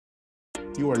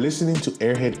You are listening to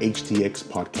Airhead HTX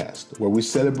podcast, where we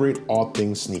celebrate all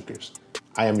things sneakers.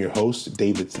 I am your host,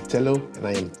 David Sotelo, and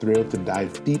I am thrilled to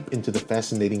dive deep into the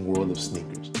fascinating world of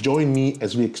sneakers. Join me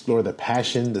as we explore the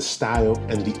passion, the style,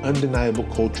 and the undeniable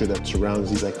culture that surrounds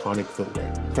these iconic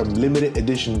footwear. From limited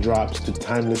edition drops to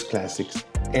timeless classics,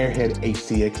 Airhead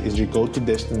HTX is your go-to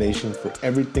destination for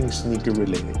everything sneaker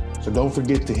related. So don't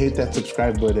forget to hit that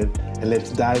subscribe button, and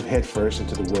let's dive headfirst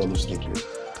into the world of sneakers.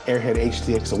 Airhead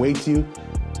HTX awaits you.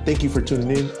 Thank you for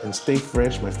tuning in, and stay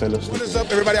fresh, my fellow sneakers. What is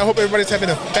up, everybody? I hope everybody's having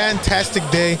a fantastic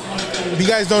day. If you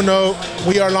guys don't know,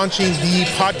 we are launching the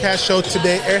podcast show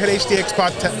today, Airhead HTX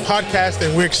podcast,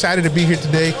 and we're excited to be here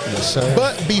today. Yes, sir.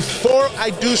 But before I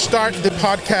do start the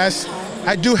podcast,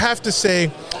 I do have to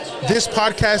say this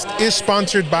podcast is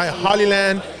sponsored by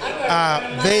Hollyland.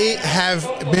 They have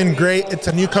been great. It's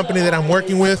a new company that I'm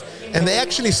working with. And they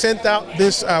actually sent out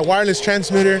this wireless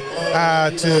transmitter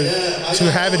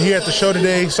to have it here at the show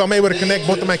today. So I'm able to connect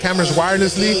both of my cameras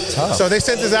wirelessly. Tough. So they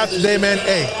sent this out today, man.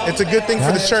 Hey, it's a good thing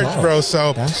for the church, tough. bro.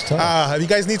 So if you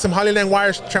guys need some Hollyland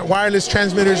wireless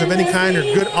transmitters of any kind or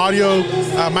good audio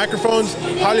microphones,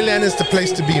 Hollyland is the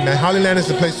place to be, man. Hollyland is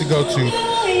the place to go to.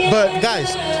 But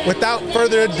guys, without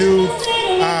further ado,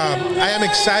 I am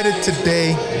excited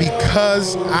today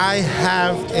because I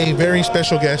have a very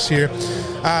special guest here.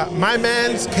 My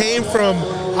man came from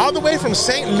all the way from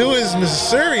St. Louis,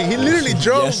 Missouri. He literally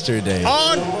drove yesterday.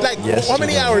 On how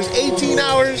many hours? 18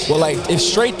 hours? Well, like if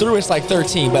straight through it's like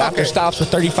 13, but after stops with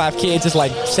 35 kids, it's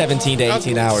like 17 to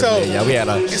 18 hours. So yeah, we had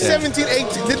a 17,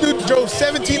 18. The dude drove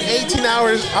 17, 18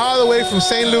 hours all the way from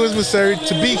St. Louis, Missouri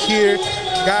to be here.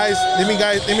 Guys, let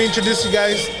me introduce you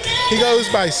guys. He goes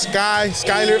by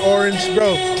Skyler Orange,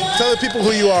 bro. Tell the people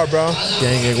who you are, bro.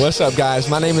 Dang it. What's up, guys?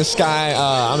 My name is Sky.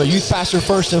 I'm a youth pastor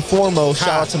first and foremost.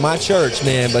 Shout out to my church,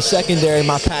 man. But secondary,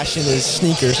 my passion is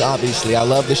sneakers, obviously. I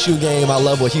love the shoe game. I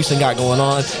love what Houston got going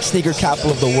on. Sneaker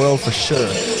capital of the world for sure.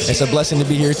 It's a blessing to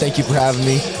be here. Thank you for having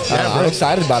me. I'm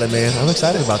excited about it, man. I'm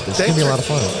excited about this. It's going to be a lot of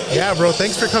fun. Yeah, bro.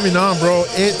 Thanks for coming on, bro.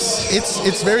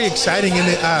 It's very exciting. And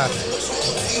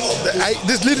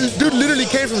this dude literally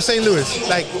came from St. Louis.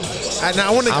 I'm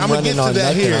gonna get to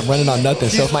that here. I'm running on nothing.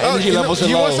 So if my energy levels are low.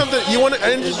 You want something? You want an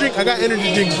energy drink? I got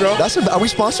energy drinks, bro. Are we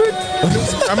sponsored?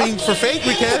 I mean, for fake,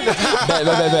 we can.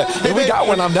 Bet. If we got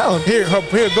one, I'm down. Here, go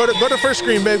to first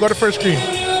screen, babe. Go to first screen.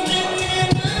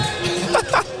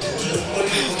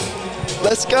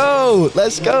 Let's go.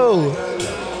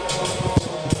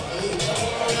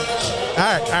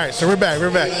 All right. So we're back.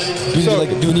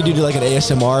 Do we need to do like an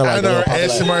ASMR? I know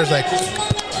ASMR is like.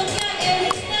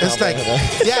 It's like,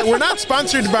 yeah, we're not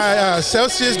sponsored by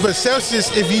Celsius, but Celsius,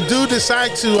 if you do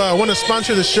decide to want to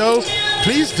sponsor the show,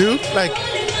 please do.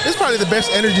 It's probably the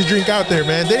best energy drink out there,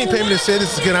 man. They didn't pay me to say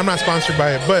this is good. I'm not sponsored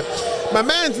by it, but my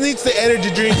man needs the energy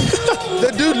drink.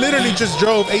 The dude literally just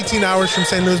drove 18 hours from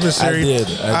St. Louis, Missouri. I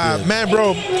did. Man,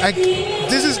 bro,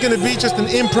 this is going to be just an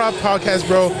improv podcast,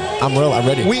 bro. I'm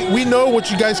ready. We know what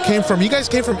you guys came from. You guys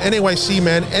came from NAYC,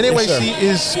 man. NAYC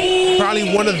is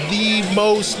probably one of the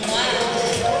most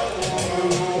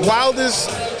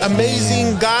wildest,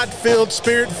 amazing, God-filled,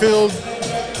 Spirit-filled,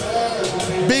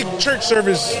 big church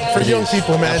service for young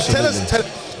people, man. Absolutely.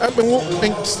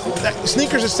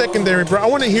 Sneakers are secondary, bro. I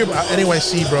want to hear about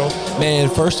NAYC, bro. Man,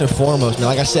 first and foremost, man,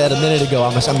 like I said a minute ago,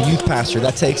 I'm a youth pastor.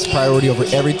 That takes priority over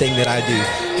everything that I do.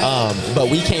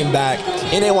 But we came back.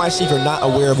 NAYC, if you're not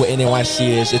aware of what NAYC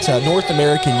is, it's a North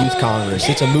American Youth Congress.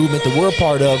 It's a movement that we're a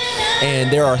part of, and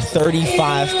there are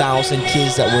 35,000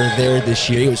 kids that were there this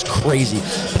year. It was crazy.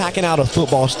 Packing out a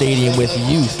football stadium with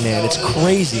youth, man. It's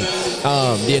crazy.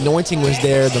 The anointing was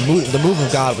there. The move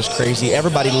of God was crazy.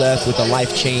 Everybody left with a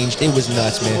life changed. It was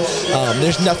nuts, man.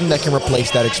 There's nothing that can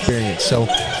replace that experience. So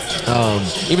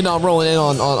even though I'm rolling in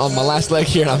on my last leg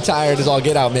here and I'm tired as all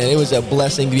get out, man, it was a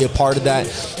blessing to be a part of that.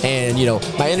 And,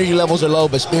 my energy levels are low,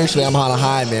 but spiritually I'm on a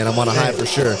high, man. I'm on a high for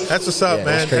sure. That's what's up,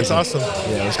 man. That's awesome.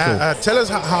 Yeah, that's cool. Tell us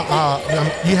how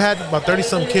you had about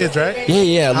 30-some kids, right?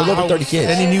 Yeah, a little over 30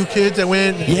 kids. Any new kids that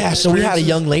went? Yeah, so we had a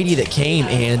young lady that came,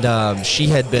 and she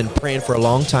had been praying for a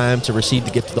long time to receive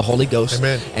the gift of the Holy Ghost.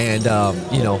 Amen. And,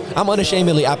 I'm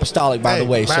unashamedly apostolic, by the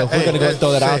way, so we're going to go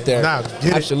throw that out there.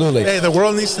 Absolutely. Hey, the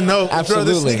world needs to know.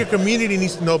 Absolutely. The sneaker community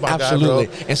needs to know about Absolutely.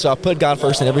 God, bro. And so I put God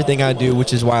first in everything I do,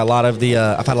 which is why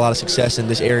I've had a lot of success in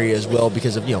this area as well,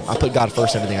 because of, I put God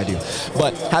first in everything I do.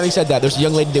 But having said that, there's a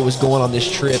young lady that was going on this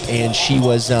trip, and she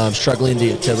was struggling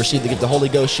to receive the gift of the Holy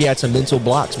Ghost. She had some mental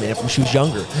blocks, man, from she was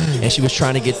younger, and she was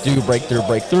trying to get through, break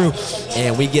through.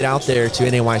 And we get out there to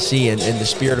NAYC, and the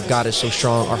Spirit of God is so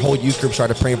strong. Our whole youth group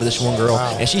started praying for this one girl,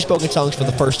 and she spoke in tongues for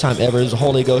the first time ever. It was the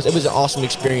Holy Ghost. It was an awesome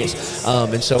experience.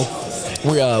 And so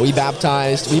We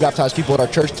baptized people at our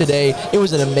church today. It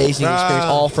was an amazing experience,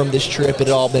 all from this trip. It had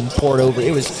all been poured over.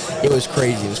 It was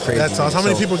crazy. It was crazy. That's awesome. How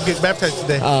many people get baptized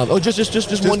today?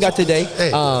 Just one got today.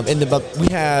 Hey. But we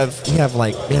have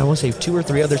like, I want to say 2 or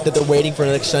 3 others that they're waiting for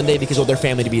next Sunday because of their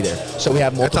family to be there. So we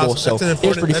have multiple. That's awesome. So it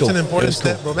was pretty cool. That's an important cool.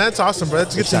 step, bro. Man, that's awesome, bro.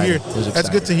 That's good to hear. That's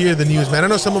good to hear the news, man. I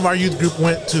know some of our youth group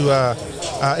went to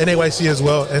NAYC as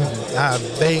well, and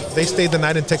they stayed the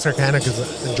night in Texarkana because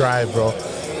of the drive, bro.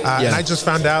 And I just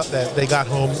found out that they got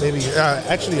home. Maybe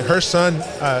actually her son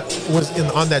was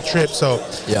on that trip, so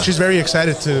she's very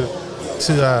excited to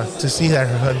see that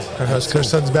her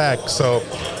son's back. So,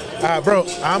 bro,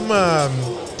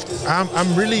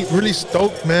 I'm really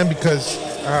stoked, man, because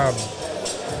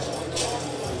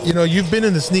you've been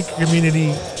in the sneaker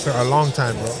community for a long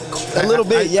time, bro. A little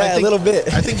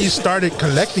bit. I think you started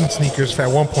collecting sneakers at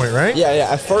one point, right? Yeah.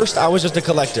 At first, I was just a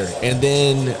collector, and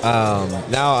then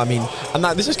now, I mean, I'm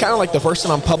not. This is kind of like the first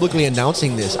time I'm publicly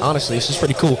announcing this. Honestly, this is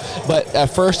pretty cool. But at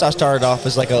first, I started off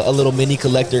as like a little mini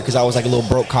collector because I was like a little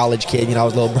broke college kid. I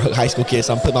was a little broke high school kid,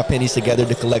 so I'm putting my pennies together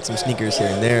to collect some sneakers here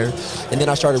and there. And then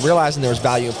I started realizing there was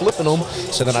value in flipping them,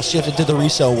 so then I shifted to the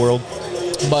resale world.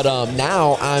 But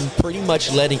now I'm pretty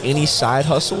much letting any side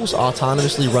hustles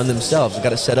autonomously run themselves. I've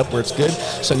got it set up where it's good.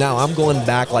 So now I'm going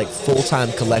back like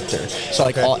full-time collector. So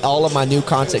like all of my new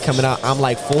content coming out, I'm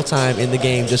like full-time in the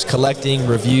game, just collecting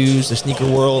reviews, the sneaker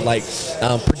world, like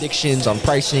predictions on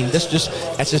pricing. That's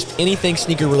just anything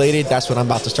sneaker related. That's what I'm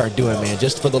about to start doing, man.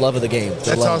 Just for the love of the game.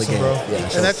 That's awesome, bro. Yeah,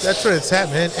 and that's where it's at,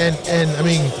 man. And I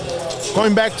mean,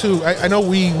 going back to, I know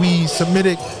we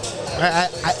submitted. I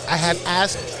had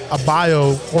asked a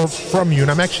bio from you,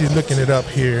 and I'm actually looking it up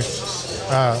here.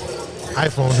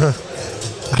 iPhone, huh?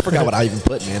 I forgot what I even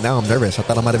put, man. Now I'm nervous. I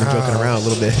thought I might have been joking around a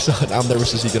little bit, so I'm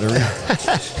nervous to see going to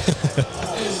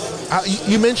read.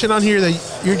 You mentioned on here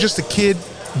that you're just a kid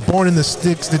born in the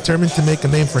sticks, determined to make a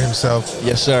name for himself.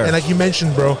 Yes, sir. And like you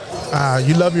mentioned, bro,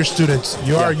 you love your students.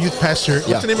 You are a youth pastor.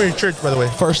 What's the name of your church, by the way?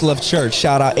 First Love Church.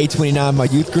 Shout out 829, my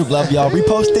youth group. Love y'all.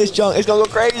 Repost this junk. It's gonna go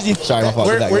crazy. Sorry, my fault.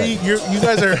 Where you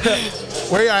guys are?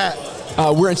 Where you at?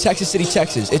 We're in Texas City,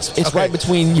 Texas. It's right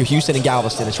between Houston and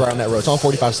Galveston. It's right on that road. It's on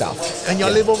 45 South. And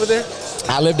y'all live over there?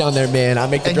 I live down there, man. I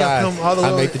make the drive. Y'all come all the way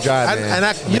I make the drive, man.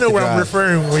 And you know where I'm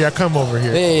referring when y'all come over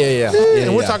here. Yeah.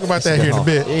 And we'll talk about that here in a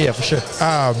bit. Yeah, for sure.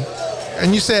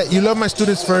 And you said you love my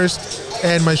students first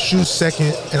and my shoes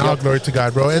second, and all glory to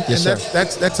God, bro. And, yes, and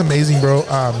that's amazing, bro.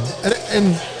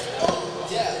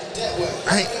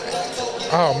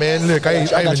 Oh man, look, I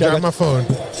even dropped my phone.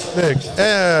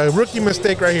 Look, rookie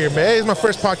mistake right here, man. Hey, it's my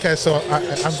first podcast, so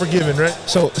I'm forgiven, right?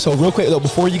 So real quick though,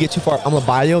 before you get too far, I'm a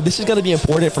bio. This is going to be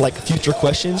important for like future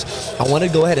questions. I want to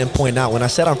go ahead and point out, when I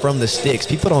said I'm from the sticks,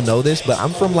 people don't know this, but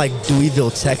I'm from like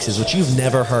Deweyville, Texas, which you've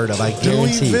never heard of. I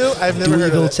guarantee. Deweyville? I've never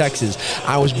heard of that. Texas.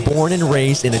 I was born and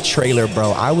raised in a trailer,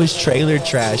 bro. I was trailer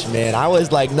trash, man. I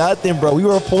was like nothing, bro. We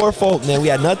were poor folk, man. We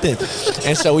had nothing,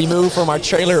 and so we moved from our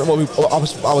trailer. I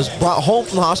was brought home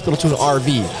from the hospital to an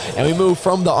RV, and we moved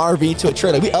from the RV to a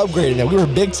trailer. We upgraded it. We were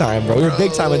big time, bro. We were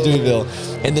big time in Deweyville.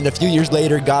 And then a few years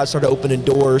later, God started opening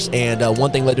doors, and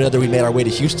one thing led to another. We made our way to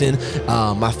Houston.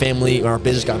 My family, our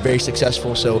business got very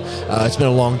successful, so it's been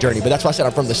a long journey. But that's why I said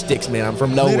I'm from the sticks, man. I'm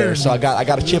from nowhere, Literally. so I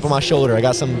got a chip on my shoulder. I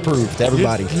got something to prove to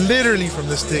everybody. You're literally from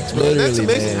the sticks, bro. Literally, That's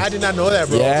amazing. man. I did not know that,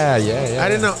 bro. Yeah. I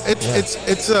didn't know.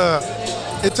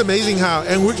 It's amazing how,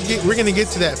 and we're gonna get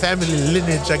to that family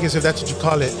lineage, I guess, if that's what you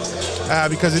call it,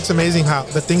 because it's amazing how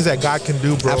the things that God can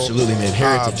do, bro. Absolutely, man.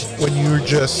 Heritage. When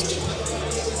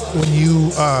you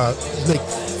like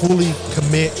fully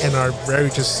commit and are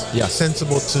very just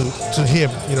sensible to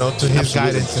Him, to His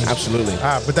guidance. And, absolutely.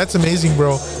 But that's amazing,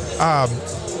 bro.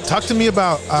 Talk to me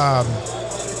about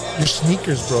your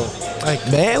sneakers, bro. Like,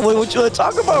 man, what you want to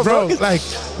talk about, bro? Like,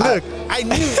 look, I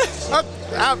knew.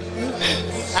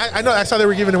 I know. I saw they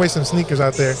were giving away some sneakers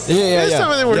out there. Yeah.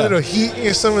 Some of them were a little heat,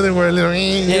 and some of them were a little.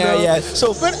 Yeah.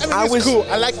 So, but I mean, it's cool.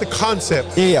 I like the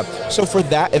concept. Yeah. So for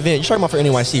that event, you're talking about for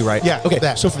NYC, right? Yeah. Okay.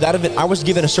 That. So for that event, I was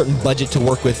given a certain budget to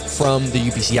work with from the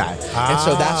UPCI, and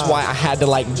so that's why I had to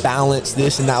like balance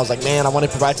this. And I was like, man, I want to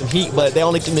provide some heat, but they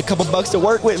only give me a couple bucks to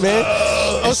work with, man.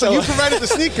 So you provided the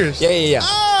sneakers? Yeah.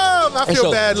 I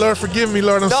feel bad. Lord, forgive me,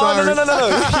 Lord. I'm sorry.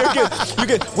 No. You're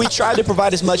good. We tried to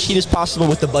provide as much heat as possible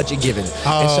with the budget given,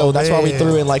 and so that's why we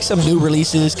threw in like some new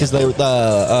releases, because the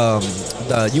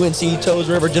UNC Toes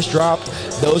River just dropped.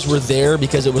 Those were there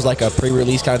because it was like a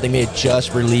pre-release kind of thing. They had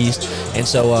just released, and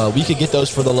so we could get those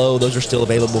for the low. Those are still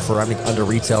available for under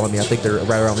retail. I mean, I think they're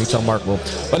right around retail mark. Well,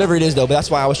 whatever it is though. But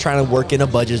that's why I was trying to work in a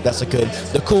budget. That's a good.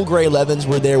 The cool gray 11s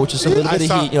were there, which is a little bit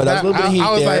of heat. That was a little bit of heat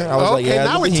there. I was like, okay,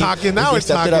 now we're talking. Now we're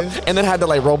talking. And then I had to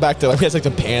like roll back to like we had like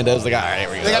the pandas. Like, all right, here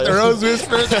we go. They got the rose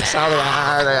whispers. So I was like,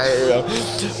 all right, here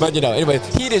we go. But you know, anyway,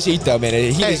 heat is heat though, man.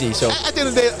 Heat is heat. So at the end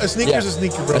of the day, a sneaker's a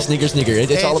sneaker, bro. A sneaker.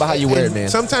 It's all about how you wear it, man.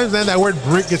 Sometimes, man, that word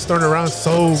brick gets thrown around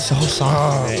so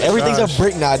soft. Man. Everything's a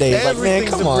brick nowadays.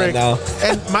 Everything's like, man, come on now.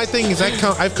 And my thing is,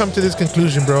 I've come to this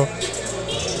conclusion, bro.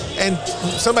 And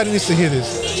somebody needs to hear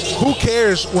this. Who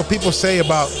cares what people say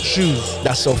about shoes?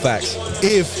 That's so facts.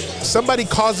 If somebody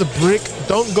calls a brick,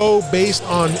 don't go based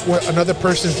on what another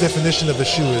person's definition of the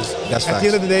shoe is. That's At the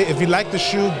end of the day, if you like the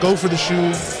shoe, go for the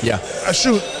shoe. Yeah. A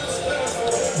shoe.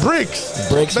 Bricks,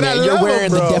 but man. You're wearing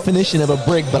the definition of a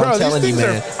brick, but I'm telling you,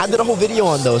 man. I did a whole video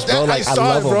on those, bro. Like, I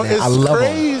love them, man. It's I love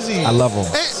crazy. them. I love them.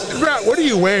 Hey, bro, what are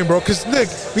you wearing, bro? Because look,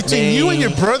 between you and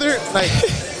your brother, like,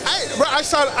 I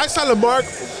saw Lamar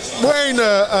wearing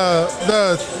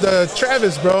the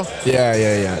Travis, bro.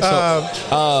 Yeah.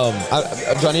 So,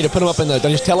 do I need to put them up in the? Do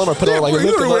I just tell them or put them like?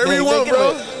 You can whatever you want,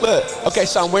 bro. Look, okay,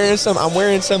 so I'm wearing some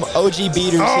OG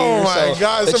beaters here. Oh my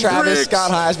God, the some Travis bricks.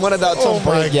 Scott highs, one of the Oh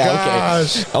my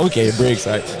gosh. Okay, bricks.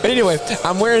 All right. But anyway,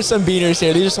 I'm wearing some beaters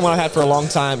here. These are some I've had for a long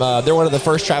time. They're one of the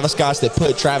first Travis Scotts that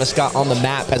put Travis Scott on the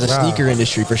map as a sneaker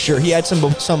industry for sure. He had some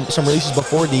releases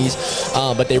before these,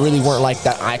 but they really weren't like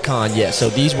that icon yet. So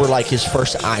these were like his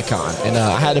first icon, and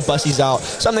I had to bust these out.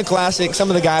 Something classic. Some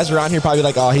of the guys around here probably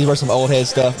like, oh, he wears some old head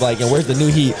stuff. Like, and where's the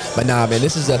new heat? But nah, man,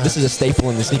 this is a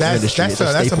staple in the sneaker industry.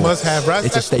 That's a must-have, bro.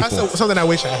 It's a staple. That's something I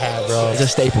wish I had, bro. It's a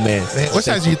staple, man. What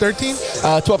size are you, 13?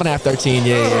 12 and a half, 13.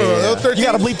 Yeah. 13? You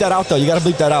got to bleep that out, though. You got to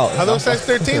bleep that out. Are those size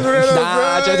 13s? What are those, bro?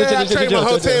 I trade my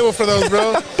whole table for those,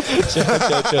 bro.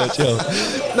 Chill.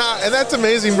 Nah, and that's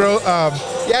amazing, bro.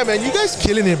 Yeah, man, you guys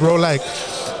killing it, bro. Like,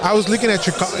 I was looking at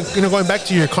your, going back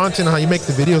to your content, how you make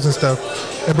the videos and stuff.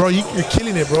 And, bro, you're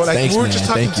killing it, bro. Like, Thanks, we were man. just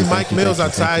talking to Mike Mills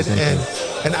outside,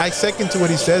 and I second to what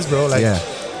he says, bro. Like,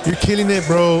 you're killing it,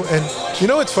 bro. And you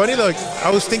know what's funny? Like,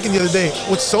 I was thinking the other day,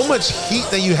 with so much heat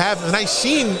that you have, and I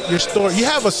seen your store. You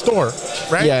have a store,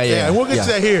 right? Yeah. And we'll get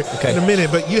to that here in a minute.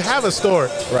 But you have a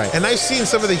store, right? And I've seen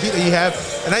some of the heat that you have,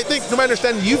 and I think, no matter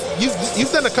understanding,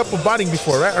 you've done a couple botting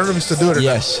before, right? I don't know if you still do it or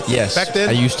not. Yes. Back then,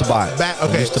 I used to bot.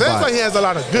 Okay, so that's why he has a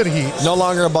lot of good heat. No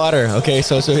longer a botter. Okay,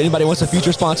 so if anybody wants to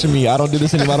future sponsor me, I don't do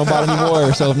this anymore. I don't bot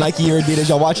anymore. So if Nike or Adidas,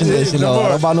 y'all watching this, I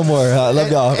don't bot no more. I love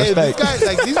y'all. Respect.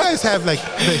 These guys have like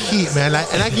the heat, man.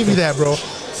 And I give you that, bro.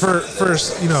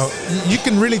 First, you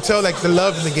can really tell like the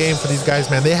love in the game for these guys,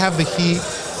 man. They have the heat.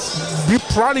 You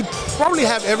probably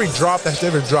have every drop that's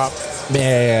ever dropped.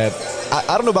 Man,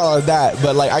 I don't know about all that,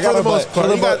 but like I got a bunch.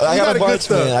 I got a bunch,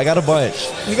 man. I got a bunch.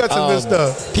 You got some good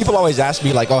stuff. People always ask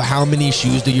me like, "Oh, how many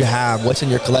shoes do you have? What's in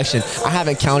your collection?" I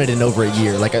haven't counted in over a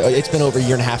year. Like it's been over a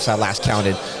year and a half since I last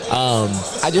counted.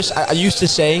 I used to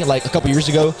say like a couple years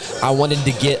ago, I wanted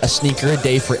to get a sneaker a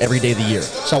day for every day of the year.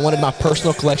 So I wanted my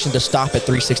personal collection to stop at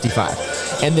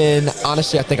 365. And then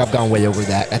honestly, I think I've gone way over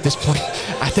that. At this point,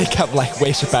 I think I'm like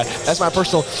way surpassed. That's my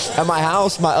personal. At my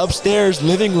house, my upstairs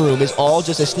living room is all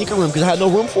just a sneaker room because I had no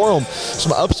room for them. So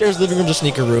my upstairs living room is a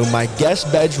sneaker room. My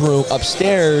guest bedroom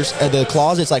upstairs, the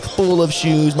closet's like full of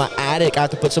shoes. My attic, I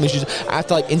have to put so many shoes. I have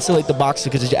to like insulate the boxes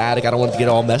because it's your attic. I don't want it to get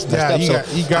all messed up.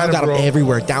 You got them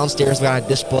everywhere. Downstairs, I got a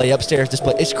display. Upstairs,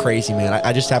 display. It's crazy, man.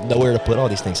 I just have nowhere to put all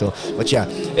these things. So, but yeah,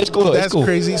 it's cool. That's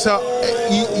crazy. So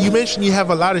you mentioned you have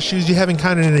a lot of shoes you haven't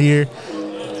counted in a year.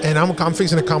 And I'm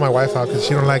fixing to call my wife out because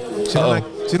she don't like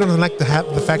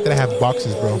the fact that I have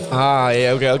boxes, bro.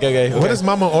 Yeah, okay. What does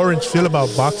Mama Orange feel about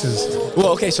boxes? Well,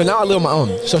 okay, so now I live on my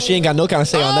own, so she ain't got no kind of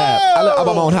say on that. I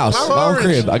bought my own house, my own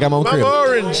crib. I got my own crib.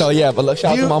 Orange. So yeah, but look,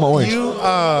 shout out to Mama Orange. You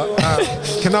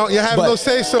have no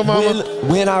say so, Mama.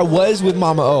 When I was with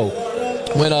Mama O.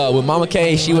 When Mama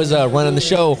K, she was running the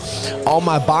show, all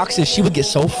my boxes, she would get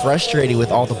so frustrated with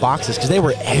all the boxes because they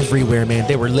were everywhere, man.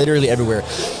 They were literally everywhere.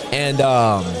 And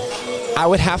I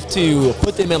would have to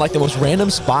put them in like the most random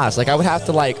spots. Like I would have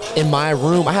to like in my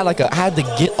room, I had to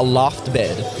get a loft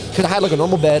bed because I had like a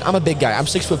normal bed. I'm a big guy. I'm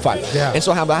 6'5". Yeah. And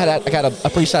so I got a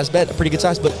pretty sized bed, a pretty good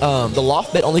size, but the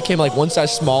loft bed only came like one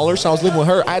size smaller. So I was living with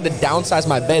her. I had to downsize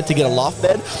my bed to get a loft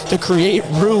bed to create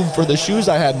room for the shoes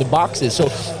I had in the boxes. So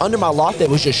under my loft bed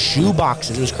was just shoe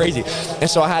boxes. It was crazy. And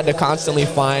so I had to constantly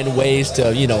find ways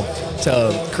to,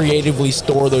 to creatively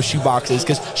store those shoe boxes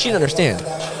because she didn't understand.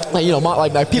 Like,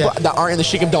 like people that aren't in the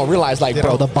shikam don't realize, like,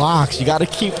 bro, the box, you got to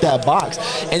keep that box.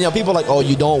 And, people are like, oh,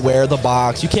 you don't wear the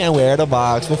box. You can't wear the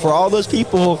box. But for all those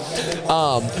people,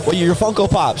 Well, your Funko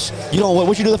Pops. You know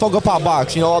what you do with the Funko Pop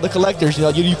box? You know, all the collectors. You know,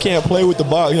 you can't play with the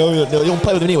box. You know, you don't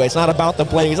play with it anyway. It's not about the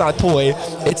play. It's not a toy.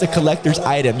 It's a collector's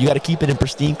item. You got to keep it in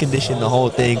pristine condition, the whole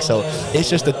thing. So it's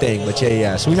just a thing. But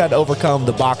yeah. So we've had to overcome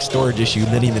the box storage issue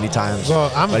many times.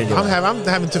 Well, I'm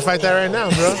having to fight that right now,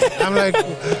 bro. I'm like,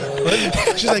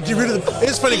 she's like, get rid of the.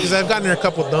 It's funny because I've gotten her a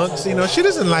couple dunks. You know, she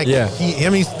doesn't like heat. I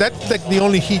mean, that's like the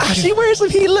only heat. She wears some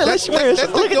heat. Look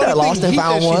at that lost and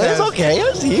found one. It's okay.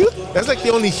 It's cute. That's like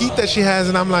the only heat that she has,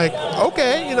 and I'm like,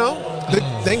 okay, you know.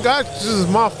 Thank God this is a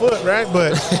small foot, right?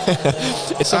 But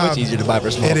it's so much easier to buy for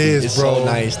small feet. It's bro. So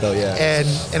nice, though, yeah.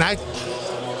 And I,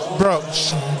 bro,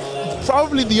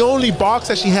 probably the only box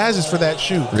that she has is for that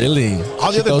shoe. Really?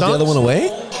 All the other one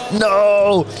away?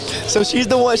 No. So she's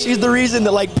the one. She's the reason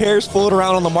that like pairs float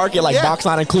around on the market like box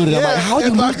not included. I'm like, how do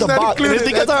you lose the box? And it's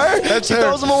because of her. She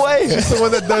throws them away. She's the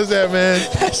one that does that, man.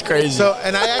 That's crazy. So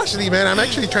and I'm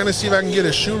actually trying to see if I can get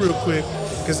a shoe real quick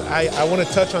because I want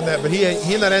to touch on that, but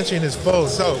he not answering his phone.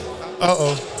 So,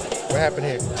 what happened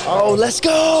here? Oh, let's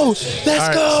go.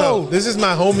 Let's go. So this is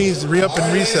my homie's re-up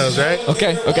and resales, right?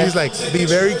 Okay. He's like, be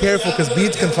very careful because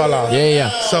beads can fall off. Yeah.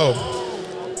 So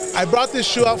I brought this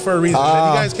shoe out for a reason. If you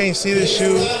guys can't see this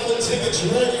shoe,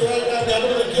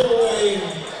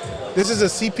 this is a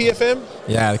CPFM.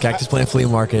 Yeah, the Cactus Plant Flea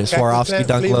Market. Swarovski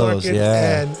Dunk Lows.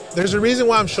 Yeah. And there's a reason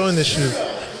why I'm showing this shoe.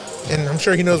 And I'm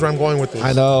sure he knows where I'm going with this.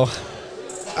 I know.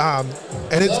 And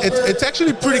it's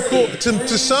actually pretty cool.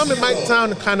 To some, it might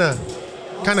sound kind of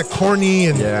corny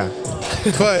and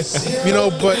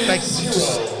but like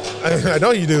I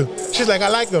know you do. She's like, I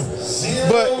like them,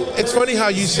 but it's funny how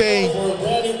you say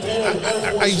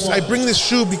I bring this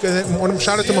shoe because when I'm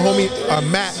shout out to my homie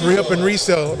Matt re-up and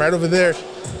resale right over there. 030,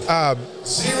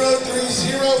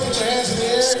 put your hands in the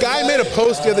air. Sky made a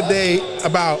post the other day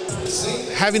about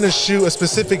having a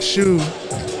specific shoe.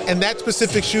 And that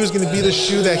specific shoe is going to be the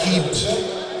shoe that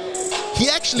he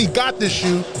actually got this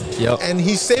shoe, and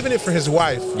he's saving it for his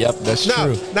wife. Yep, that's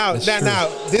true. Now,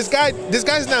 this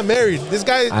guy's not married. This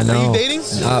guy, I know. Are you dating?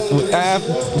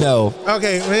 No.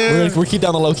 Okay, man. We're keep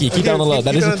down the low key. Keep down the low.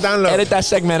 Edit that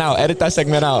segment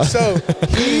out. So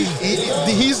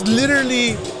he's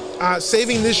literally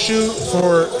saving this shoe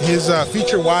for his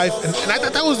future wife, and I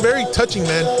thought that was very touching,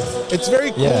 man. It's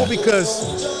very cool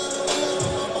because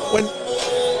when.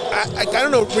 I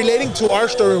don't know, relating to our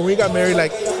story when we got married,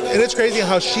 like, and it's crazy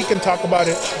how she can talk about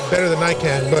it better than I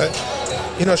can, but,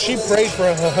 you know, she prayed for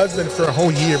her husband for a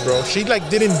whole year, bro. She, like,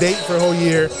 didn't date for a whole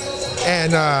year,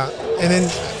 and then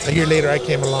a year later I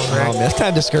came along, right? Oh, man, that's kind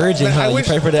of discouraging, huh? You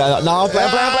pray for that. No, play.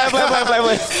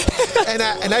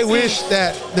 And I wish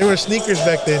that there were sneakers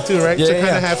back then, too, right? To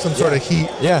kind of have some sort of heat.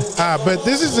 Yeah. But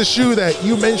this is the shoe that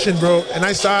you mentioned, bro, and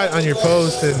I saw it on your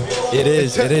post. And it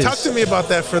is. Talk to me about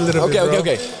that for a little bit, bro.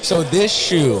 Okay. So this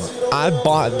shoe, I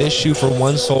bought this shoe for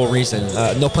one sole reason.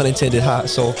 No pun intended, huh?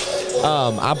 So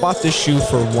I bought this shoe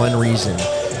for one reason.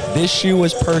 This shoe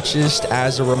was purchased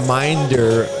as a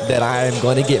reminder that I am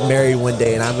going to get married one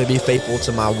day and I'm going to be faithful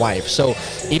to my wife. So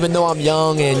even though I'm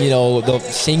young and, you know, the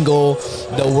single,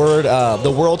 the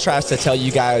world tries to tell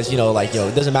you guys, you know, like, you know,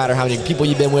 it doesn't matter how many people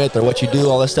you've been with or what you do,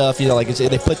 all this stuff, you know, like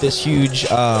they put this huge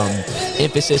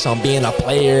emphasis on being a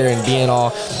player and being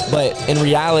all, but in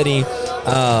reality,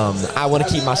 I want to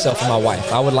keep myself and my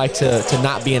wife. I would like to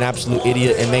not be an absolute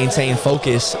idiot and maintain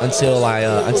focus until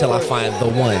I find the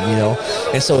one, you know.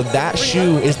 And so that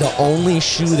shoe is the only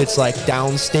shoe that's like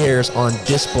downstairs on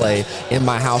display in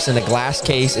my house in a glass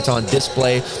case. It's on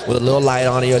display with a little light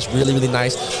on it. It's really, really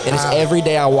nice. And it's every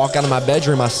day I walk out of my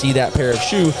bedroom, I see that pair of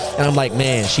shoe, and I'm like,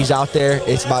 man, she's out there.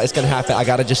 It's gonna happen. I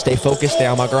gotta just stay focused, stay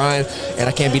on my grind, and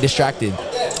I can't be distracted.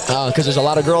 Because there's a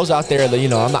lot of girls out there that, you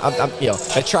know, I'm you know,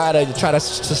 I try to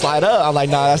slide up. I'm like,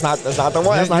 nah, that's not the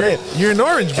one. That's not it. You're an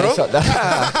orange, bro. So,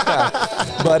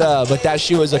 but that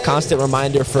shoe is a constant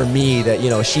reminder for me that, you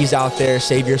know, she's out there.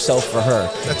 Save yourself for her.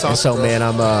 That's awesome. And so, bro. man,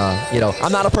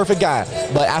 I'm not a perfect guy,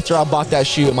 but after I bought that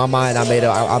shoe, in my mind,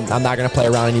 I'm not gonna play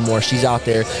around anymore. She's out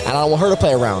there, and I don't want her to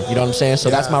play around. You know what I'm saying? So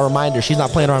that's my reminder. She's not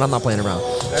playing around. I'm not playing around.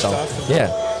 That's awesome. Bro.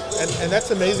 Yeah. And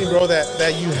that's amazing, bro.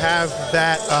 That you have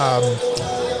that.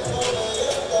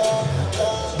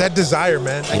 That desire,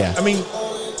 man. I mean,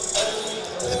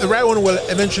 the right one will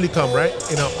eventually come, right?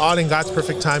 You know, all in God's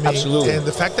perfect timing. Absolutely. And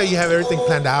the fact that you have everything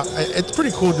planned out, it's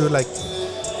pretty cool, dude. Like,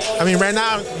 I mean, right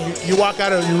now, you walk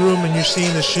out of your room and you're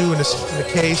seeing the shoe in the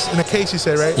case. In a case, you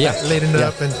said, right? Yeah. Like, laden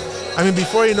up. And, I mean,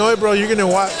 before you know it, bro, you're going to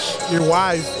watch your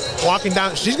wife walking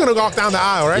down. She's going to walk down the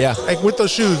aisle, right? Yeah. Like, with those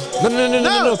shoes.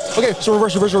 No. Okay, so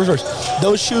reverse.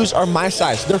 Those shoes are my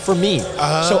size. They're for me.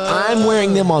 So I'm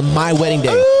wearing them on my wedding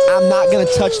day. I'm not going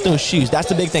to touch those shoes. That's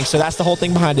the big thing. So that's the whole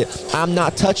thing behind it. I'm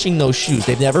not touching those shoes.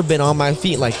 They've never been on my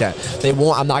feet like that.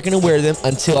 I'm not going to wear them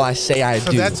until I say I do.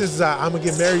 So that's his I'm going to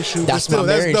get married shoe. That's my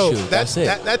married shoe. That's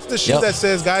it. That's the shoe that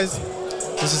says, guys,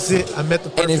 this is it. I met the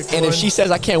perfect and if she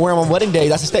says I can't wear them on wedding day,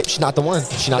 that's a mistake. She's not the one.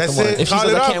 She's not that's the one. It. If she call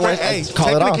says it I off, can't wear hey, it, call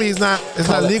it off. Technically, it's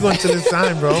not legal until it's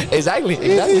time, bro. Exactly.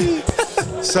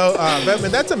 So,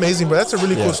 man, that's amazing, bro. That's a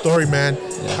really cool story, man.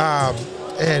 Yeah.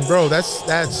 And bro, that's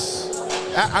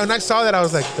when I saw that, I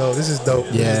was like, "Dope! This is dope.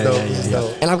 This is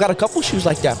dope." And I've got a couple shoes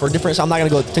like that for different. So I'm not gonna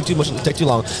go take too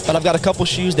long. But I've got a couple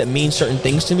shoes that mean certain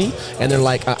things to me, and they're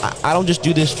like, I don't just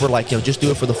do this for like just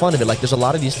do it for the fun of it. Like there's a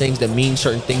lot of these things that mean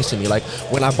certain things to me. Like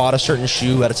when I bought a certain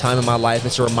shoe at a time in my life,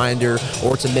 it's a reminder,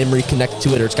 or it's a memory connected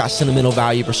to it, or it's got sentimental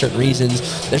value for certain reasons.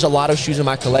 There's a lot of shoes in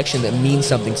my collection that mean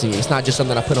something to me. It's not just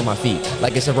something I put on my feet.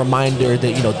 Like it's a reminder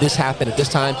that this happened at this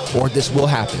time, or this will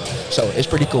happen. So it's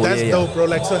pretty cool. That's dope, bro.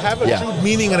 Like so, have a true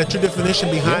meaning and a true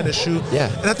definition behind a shoe. Yeah.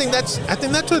 And I think that's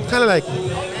what kind of like.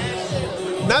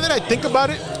 Now that I think about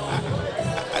it,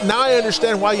 now I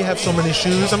understand why you have so many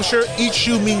shoes. I'm sure each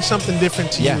shoe means something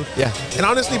different to you. Yeah. And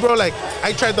honestly, bro, like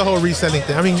I tried the whole reselling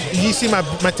thing. I mean, you see my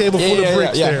table full of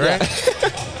bricks there,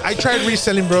 right? I tried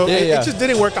reselling, bro. It just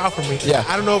didn't work out for me. Yeah.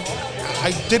 I don't know.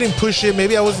 I didn't push it.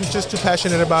 Maybe I wasn't just too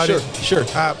passionate about it. Sure.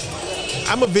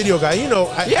 I'm a video guy,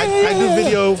 I do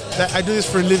video. I do this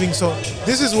for a living, so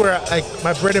this is where like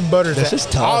my bread and butter. This is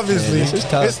tough. Obviously, man. This is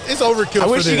tough. It's overkill. I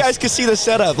wish you guys could see the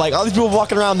setup. Like all these people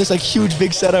walking around this like huge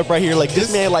big setup right here. Like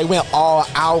this man like went all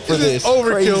out for this.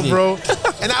 Overkill, crazy. Bro.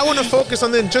 And I want to focus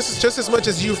on them just as much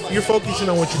as you're focusing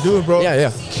on what you're doing, bro.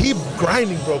 Yeah. Keep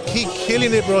grinding, bro. Keep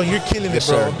killing it, bro. You're killing it,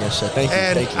 bro. Yes, sir. Thank you.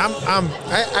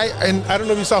 And I don't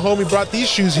know if you saw homie brought these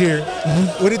shoes here.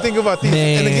 What do you think about these?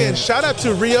 Man. And again, shout out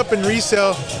to Re-Up and Resell.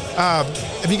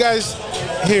 If you guys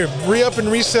here, Re-Up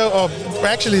and Resell. Oh,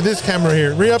 actually, this camera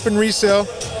here, Re-Up and Resell,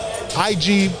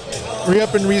 IG,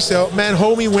 Re-Up and Resell. Man,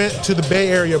 homie went to the Bay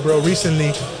Area, bro,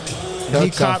 recently. They're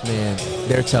tough, man.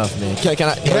 They're tough, man. Can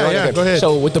I? Yeah, go ahead.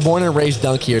 So with the Born and Raised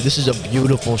Dunk here, this is a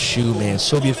beautiful shoe, man.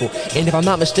 So beautiful. And if I'm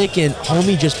not mistaken,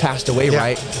 homie just passed away,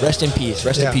 right? Rest in peace.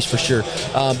 Rest in peace for sure.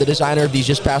 The designer of these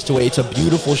just passed away. It's a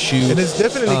beautiful shoe. And it's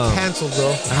definitely canceled,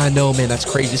 bro. I know, man. That's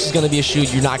crazy. This is going to be a shoe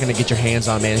you're not going to get your hands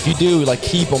on, man. If you do, like,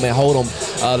 keep them and hold them.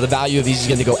 The value of these is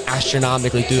going to go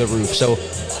astronomically through the roof. So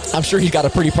I'm sure he's got a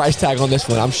pretty price tag on this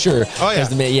one. I'm sure. Oh,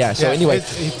 yeah. So anyway,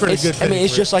 it's pretty good. I mean,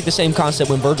 it's just like the same concept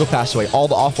when Virgil passed away. All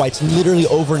the off-whites, literally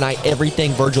overnight,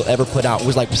 everything Virgil ever put out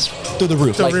was like through the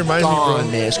roof. Don't like remind gone,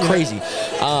 me, man. It's crazy.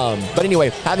 But anyway,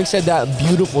 having said that,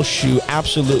 beautiful shoe.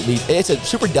 Absolutely. It's a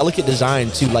super delicate design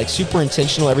too. Like super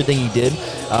intentional, everything he did.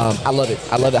 I love it.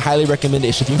 Highly recommend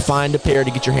it. So if you find a pair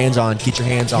to get your hands on, get your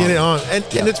hands on. Get it on. And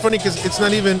it's funny because it's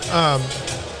not even...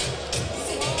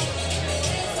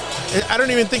 I don't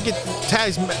even think it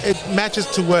matches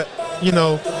to what,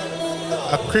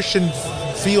 a Christian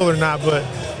feel or not, but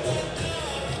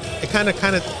it kind of.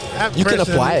 You can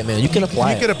apply it, man. You can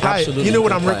apply it. You can apply Absolutely. it. You know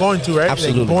what I'm going to, right?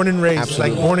 Absolutely. Like born and raised,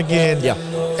 Absolutely. like born again. Yeah.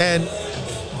 And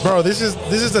bro, this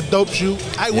is a dope shoe.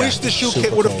 I wish the shoe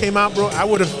kit would have came out, bro. I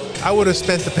would have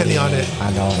spent the penny on it.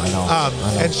 I know.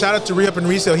 And shout out to Re-Up and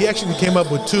Resell. He actually came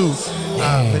up with two.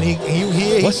 And he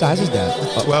what size is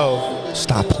that? 12.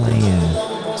 Stop playing.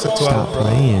 It's a 12, Stop bro.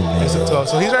 playing, man. It's a 12.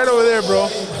 So he's right over there, bro.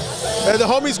 The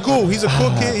homie's cool. He's a cool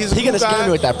kid. He's a He cool gonna scare guy.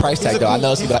 me with that price tag, though. I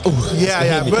know it's gonna be like, ooh.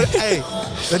 Yeah. But hey,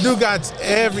 the dude got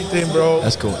everything, bro.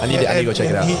 That's cool. I need to go check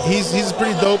it out. He's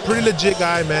pretty dope, pretty legit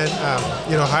guy, man.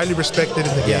 Highly respected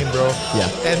in the game, bro. Yeah.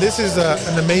 And this is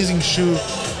an amazing shoe.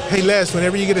 Hey, Les,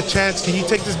 whenever you get a chance, can you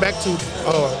take this back to?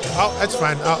 Oh, that's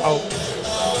fine. I'll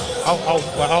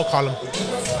call him.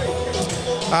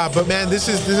 But man, this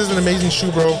is an amazing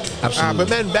shoe, bro. Absolutely. But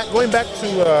man, going back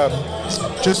to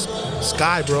just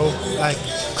Sky, bro. Like,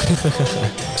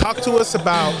 talk to us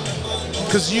about,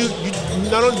 because you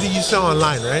not only do you sell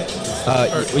online, right?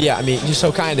 Yeah, I mean,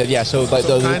 so kind of, yeah. So, but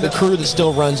the crew that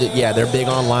still runs it, yeah, they're big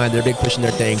online. They're big pushing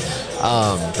their thing.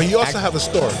 But you also have a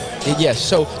store. Yes.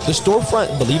 So the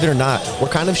storefront, believe it or not, we're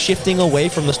kind of shifting away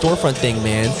from the storefront thing,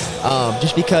 man.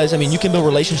 Just because, I mean, you can build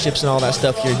relationships and all that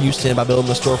stuff here in Houston by building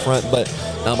the storefront, but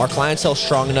our clientele's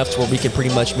strong enough to where we can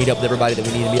pretty much meet up with everybody that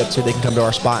we need to meet up to. They can come to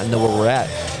our spot and know where we're at.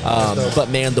 But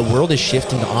man, the world is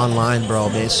shifting to online, bro.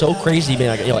 Man, it's so crazy,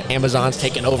 man. Like, Amazon's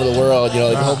taking over the world.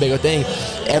 The whole big thing.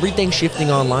 Everything's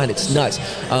shifting online. It's nuts.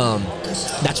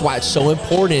 That's why it's so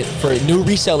important for new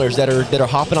resellers that are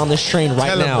hopping on this train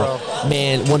right now.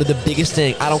 Man, one of the biggest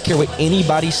things, I don't care what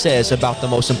anybody says about the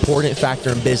most important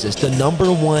factor in business, the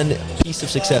number one piece of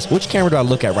success. Which camera do I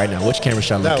look at right now? Which camera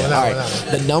should I look at? All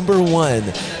right. The number one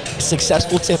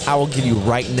successful tip I will give you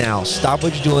right now. Stop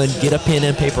what you're doing, get a pen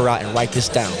and paper out, and write this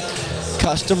down.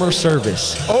 Customer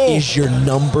service is your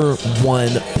number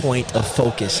one point of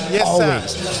focus. Yes,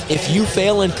 always. sir. If you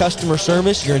fail in customer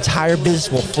service, your entire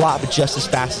business will flop just as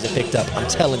fast as it picked up. I'm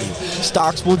telling you.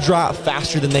 Stocks will drop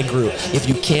faster than they grew if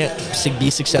you can't be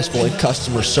successful in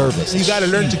customer service. You got to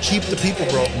learn to keep the people,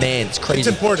 bro. Man, it's crazy. It's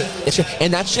important.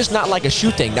 And that's just not like a shoe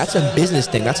thing. That's a business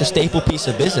thing. That's a staple piece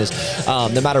of business.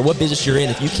 No matter what business you're in,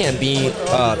 if you can't be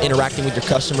interacting with your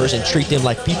customers and treat them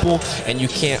like people, and you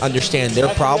can't understand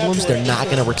their problems, they're not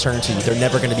going to return to you. They're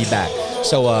never going to be back.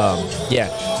 So, yeah.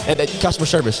 And customer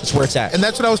service is where it's at. And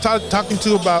that's what I was talking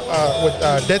to about with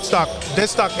Deadstock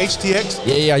HTX.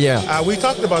 Yeah. We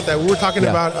talked about that. We were talking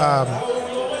about,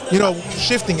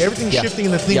 shifting. Everything's shifting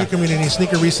in the sneaker community,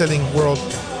 sneaker reselling world.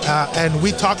 And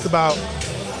we talked about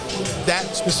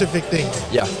that specific thing.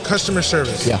 Yeah. Customer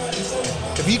service. Yeah.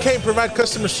 If you can't provide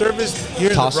customer service,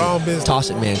 you're in the wrong business. Toss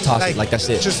it, man. Toss it. Like, that's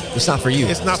it. It's not for you.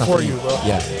 It's not for you, bro.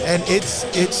 Yeah. And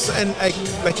and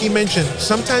like he mentioned,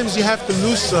 sometimes you have to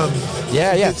lose some.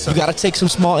 Yeah. You got to take some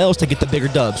small L's to get the bigger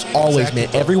dubs. Always, Exactly,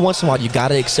 man. bro. Every once in a while, you got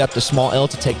to accept a small L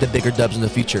to take the bigger dubs in the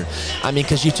future. I mean,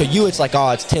 because to you, it's like,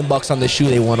 oh, it's $10 on this shoe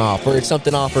they want off, or it's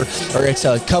something off, or it's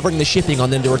covering the shipping on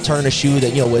them to return a shoe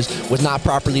that was not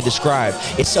properly described.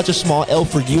 It's such a small L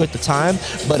for you at the time,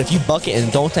 but if you buck it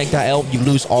and don't take that L, you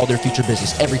lose all their future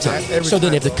business every time.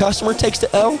 Then if the customer takes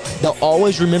the L, they'll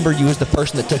always remember you as the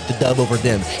person that took the dub over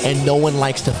them, and no one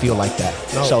likes to feel like that.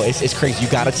 No. So it's crazy. You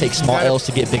got to take small L's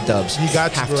to get big dubs. You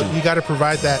got to, bro. You got to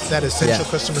provide that essential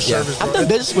customer service. Bro. I've done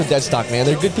business with Deadstock, man.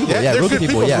 They're good people. Yeah, they're good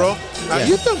people, bro. Yeah.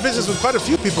 You've done business with quite a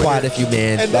few people. Quite a few,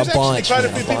 man. And there's actually quite a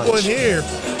few man, people in here.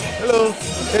 Hello.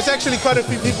 There's actually quite a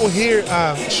few people here.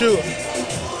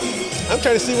 I'm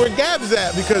trying to see where Gab's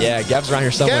at because Gab's around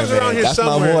here somewhere. Gab's around here That's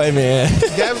somewhere. my boy, man.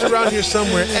 Gab's around here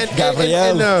somewhere. And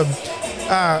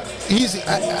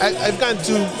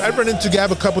I've run into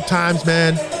Gab a couple times,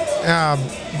 man.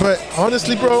 But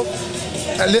honestly, bro,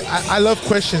 I love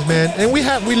questions, man. And we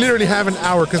literally have an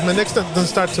hour because my next doesn't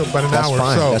start till about an hour.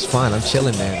 That's fine. I'm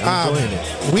chilling, man. I'm enjoying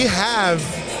it. We have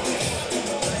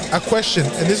a question,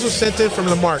 and this was sent in from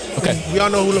Lamarck. Okay. And we all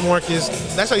know who Lamarck is.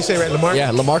 That's how you say it, right, Lamarck? Yeah,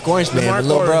 Lamarck Orange, man. Lamarck The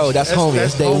little Orange. bro. That's homie.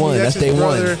 That's day one. That's day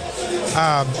one.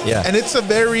 And it's a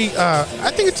very,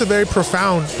 I think it's a very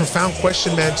profound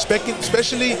question, man.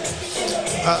 Especially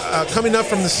coming up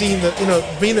from the scene that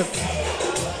being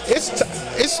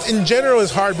it's in general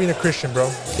it's hard being a Christian, bro.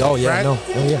 Oh yeah, right? no,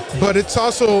 oh yeah. But it's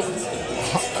also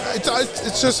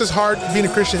it's just as hard being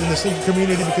a Christian in the sneaker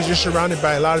community because you're surrounded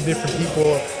by a lot of different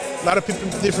people.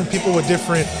 Different people with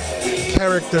different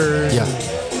characters. Yeah.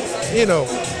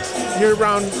 And, you're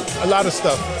around a lot of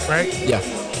stuff, right? Yeah.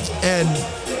 And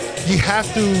you have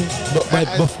to.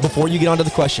 Before you get onto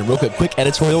the question, real quick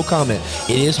editorial comment.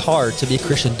 It is hard to be a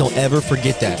Christian. Don't ever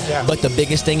forget that. Yeah. But the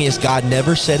biggest thing is God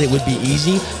never said it would be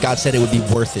easy. God said it would be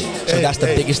worth it. So that's the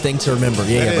biggest thing to remember.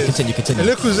 Yeah. But continue. And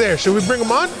look who's there. Should we bring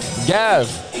him on? Gav.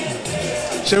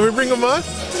 Should we bring him on?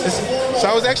 So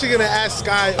I was actually going to ask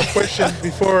Sky a question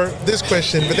before this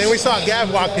question, but then we saw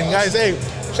Gav walking. Guys, hey,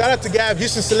 shout out to Gav,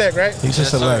 Houston Select, right? Houston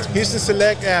Select. Houston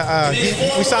Select.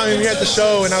 We saw him here at the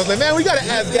show, and I was like, man, we got to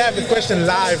ask Gav the question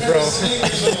live, bro.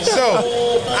 So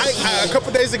a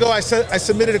couple days ago, I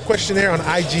submitted a questionnaire on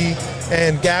IG,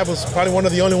 and Gav was probably one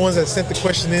of the only ones that sent the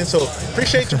question in. So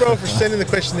appreciate you, bro, for sending the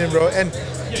question in, bro. And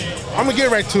I'm going to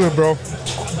get right to it, bro.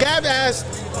 Gav asked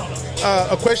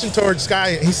a question towards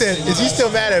Sky. He said, is he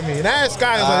still mad at me? And I asked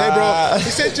Sky, I was like, hey, bro,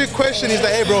 he sent you a question. He's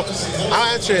like, hey, bro,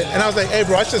 I'll answer it. And I was like, hey,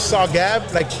 bro, I just saw Gab.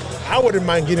 Like, I wouldn't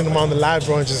mind getting him on the live,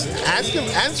 bro, and just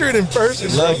answer it in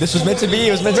person. Look, this was meant to be.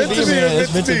 It was meant to be, man. It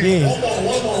was meant to be.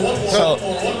 So,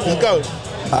 let's go.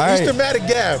 All right. He's still mad at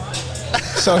Gab.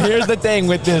 So here's the thing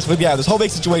with this whole big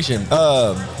situation.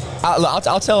 I'll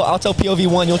tell POV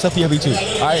 1, you'll tell POV 2.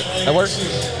 All right, that works.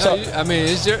 So I mean,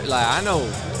 it's just like I know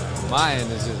my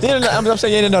end is just. I'm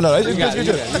saying no.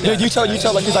 You tell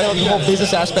like because I know the whole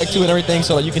business aspect to it and everything,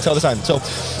 so like, you can tell the time. So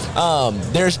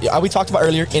we talked about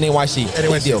earlier NAYC.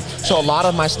 Big deal. So a lot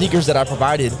of my sneakers that I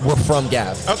provided were from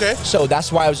Gav. Okay. So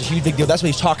that's why it was a huge big deal. That's what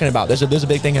he's talking about. There's a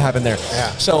big thing that happened there.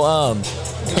 Yeah. So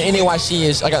NAYC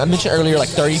is, like I mentioned earlier, like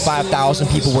 35,000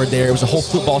 people were there. It was a whole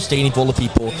football stadium full of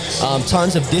people.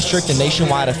 Tons of district and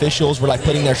nationwide officials were like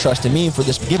putting their trust in me for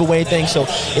this giveaway thing. So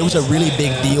it was a really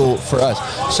big deal for us.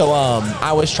 So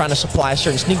I was trying to supply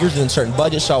certain sneakers within certain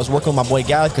budgets. So I was working with my boy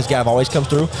Gav because Gav always comes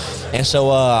through. And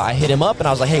so I hit him up and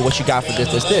I was like, hey, what you got for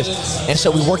this? And so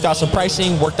we worked out some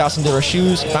pricing, worked out some different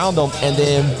shoes, found them, and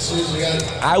then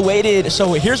I waited.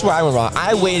 So here's where I went wrong.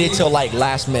 I waited till like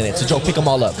last minute to go pick them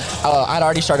all up. I'd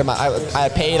already started I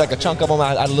paid like a chunk of them. I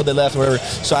had a little bit left, or whatever.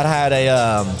 So I had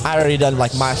I already done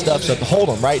like my stuff, so to hold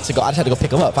them, right? To go, I just had to go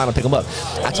pick them up, finally pick them up.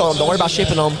 I told them, don't worry about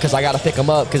shipping them because I got to pick them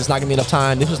up because it's not gonna be enough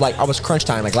time. This was like, I was crunch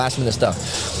time, like last minute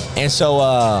stuff. And so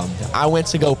I went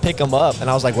to go pick them up, and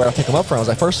I was like, where do I pick them up from? I was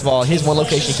like, first of all, here's one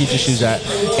location he keeps his shoes at.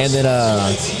 And then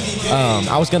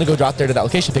I was gonna go drop there to that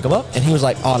location, pick them up. And he was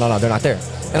like, oh, no, they're not there.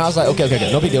 And I was like,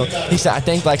 okay, no big deal. He said, I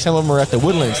think like some of them are at the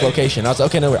Woodlands location. I was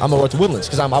like, okay, no, I'm gonna work to Woodlands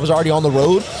because I was already on the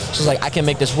road. So I was like, I can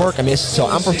make this work. I mean, so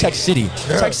I'm from Texas City.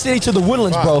 Yeah. Texas City to the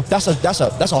Woodlands, bro. That's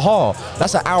a haul.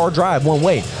 That's an hour drive one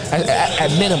way at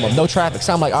minimum, no traffic.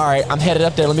 So I'm like, all right, I'm headed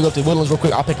up there. Let me go to the Woodlands real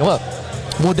quick. I'll pick him up.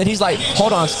 Well, then he's like,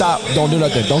 hold on, stop, don't do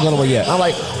nothing, don't go nowhere yet. I'm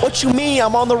like, what you mean?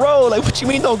 I'm on the road. Like, what you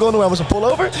mean don't go nowhere? I'm supposed to pull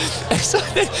over? And so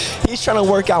then he's trying to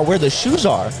work out where the shoes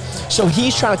are. So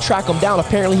he's trying to track them down.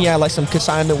 Apparently he had like some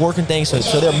consignment working things,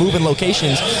 so they're moving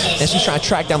locations, and she's trying to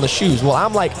track down the shoes. Well,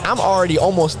 I'm like, I'm already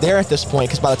almost there at this point,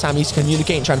 because by the time he's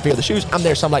communicating, trying to figure out the shoes, I'm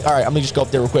there. So I'm like, all right, I'm gonna just go up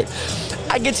there real quick.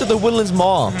 I get to the Woodlands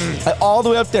Mall, like, all the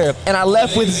way up there, and I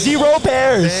left with 0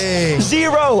 pairs. Dang.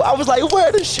 0. I was like, where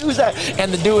are the shoes at?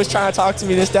 And the dude was trying to talk to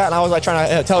me, this, that, and I was like trying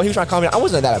to tell him, he was trying to calm me down. I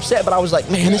wasn't that upset, but I was like,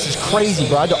 man, this is crazy,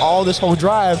 bro. I did all this whole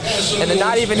drive, and they're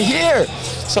not even here.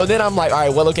 So then I'm like, all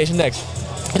right, what location next?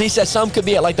 And he said some could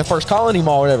be at like the First Colony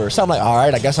Mall or whatever. So I'm like, all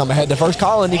right, I guess I'm gonna head to First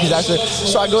Colony because that's it.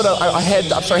 So I go to, I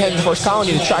start heading to First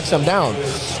Colony to track some down,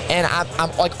 and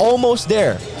I'm like almost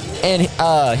there. And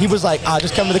he was like,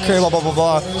 just come to the crib, blah, blah, blah,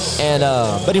 blah. And,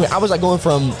 but anyway, I was like going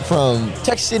from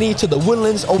Texas City to the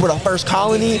Woodlands over to First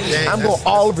Colony. Dang, I'm going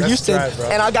all over Houston,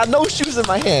 and I got no shoes in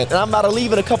my hand. And I'm about to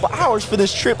leave in a couple hours for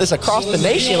this trip that's across the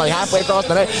nation, like halfway across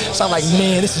the nation. So I'm like,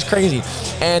 man, this is crazy.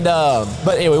 And,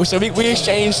 but anyway, so we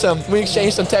exchanged some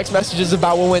text messages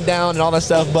about what went down and all that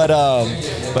stuff.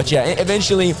 But yeah,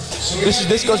 eventually,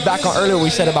 this goes back on earlier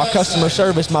we said about customer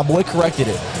service. My boy corrected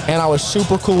it, and I was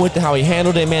super cool with how he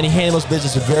handled it, man. He handles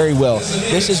business very well.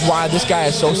 This is why this guy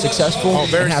is so successful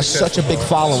and has such a big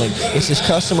following. It's his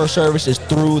customer service is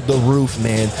through the roof,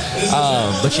 man.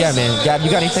 But yeah, man, Gab,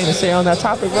 you got anything to say on that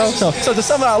topic, bro? So to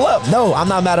sum it all up, no, I'm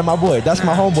not mad at my boy. That's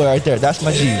my homeboy right there. That's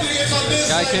my G.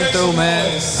 Guy came through, man.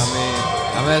 I mean,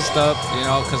 I messed up, you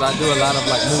know, because I do a lot of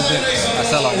like movement. I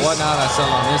sell on Whatnot, I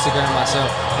sell on Instagram, I sell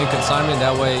in consignment.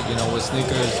 That way, you know, with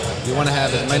sneakers, you want to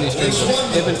have as many streams of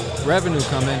even revenue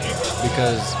coming,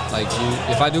 because like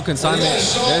if I do consignment,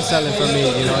 they're selling for me,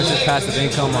 you know, it's just passive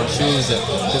income on shoes.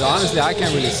 Because honestly, I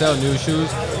can't really sell new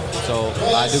shoes. So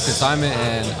I do consignment,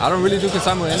 and I don't really do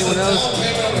consignment with anyone else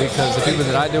because the people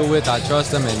that I deal with, I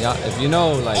trust them. And if you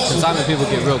know, like consignment people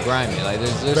get real grimy. Like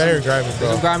there's very grimy, bro.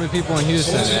 There's grimy people in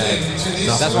Houston, and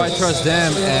that's why I trust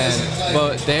them.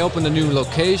 But they opened a new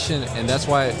location, and that's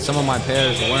why some of my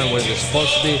pairs weren't where they're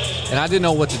supposed to be. And I didn't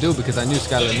know what to do because I knew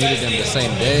Skylar needed them the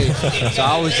same day. So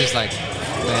I was just like,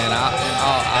 man,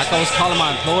 I was calling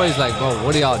my employees like, bro,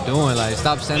 what are y'all doing? Like,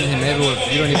 stop sending him everywhere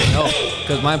you don't even know.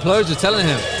 Because my employers were telling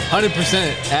him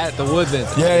 100% at the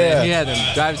Woodlands. Yeah. He had them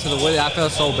drive to the Woodlands. I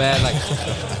felt so bad. Like,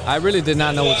 I really did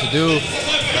not know what to do.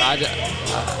 But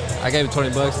I gave him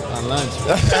 $20 on lunch.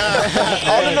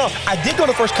 Oh, no. I did go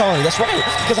to First Colony. That's right.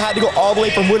 Because I had to go all the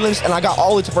way from Woodlands, and I got all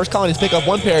the way to First Colony to pick up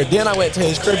one pair. Then I went to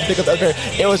his crib to pick up the other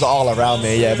pair. It was all around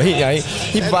me, yeah. But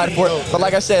he provided for it. But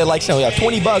like I said, like so, yeah,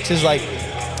 $20 is like,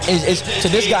 is to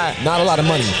this guy not a lot of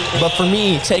money, but for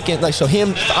me, taking like, so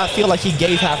him, I feel like he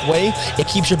gave halfway. It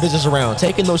keeps your business around.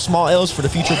 Taking those small L's for the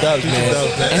future dubs, man.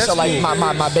 And so like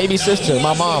my baby sister,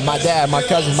 my mom, my dad, my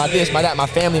cousins, my this, my that, my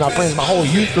family, my friends, my whole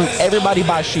youth group, everybody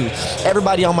buys shoes.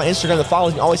 Everybody on my Instagram that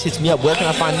follows me always hits me up. Where can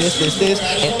I find this?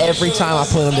 And every time I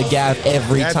put them to Gav,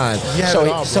 every time.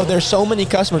 So there's so many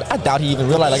customers. I doubt he even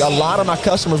realized. Like a lot of my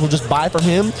customers will just buy from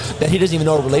him that he doesn't even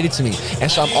know are related to me.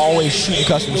 And so I'm always shooting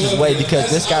customers his way because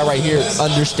this guy right here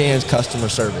understands customer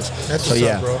service. That's what's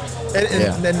up, bro.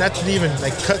 And not to even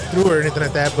like cut through or anything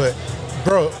like that, but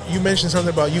bro, you mentioned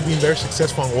something about you being very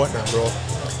successful on Whatnot, bro.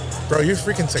 Bro, you're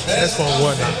freaking successful on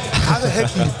Whatnot. How the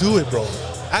heck do you do it, bro?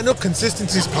 I know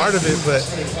consistency is part of it, but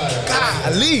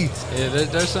golly. Yeah,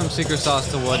 there's some secret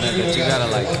sauce to Whatnot that you gotta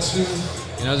like.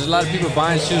 You know, there's a lot of people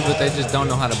buying shoes, but they just don't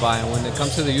know how to buy. And when it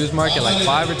comes to the used market, like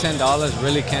 $5 or $10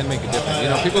 really can make a difference. You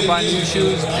know, people buy new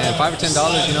shoes, and $5 or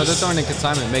 $10, you know, they're throwing in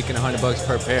consignment, making $100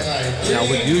 per pair. You know,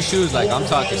 with used shoes, like I'm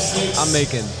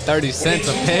making 30 cents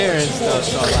a pair and stuff.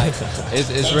 So like,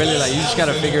 it's really like you just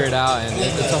gotta figure it out, and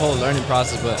it's a whole learning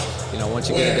process. But you know, once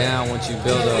you get it down, once you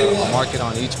build a market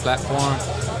on each platform,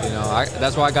 you know,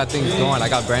 that's why I got things going. I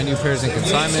got brand new pairs in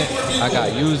consignment. I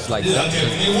got used, like,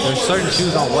 there's certain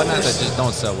shoes on Whatnot that just don't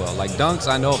don't sell well. Like dunks,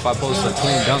 I know if I post a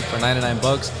clean dunk for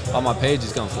 $99 on my page,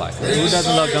 it's gonna fly. Who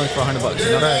doesn't love dunks for $100?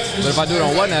 You know? Right. But if I do it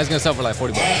on Whatnot, it's gonna sell for like $40.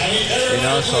 You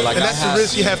know, so like And that's the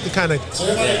risk you have to kind of.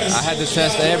 I had to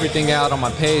test everything out on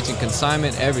my page and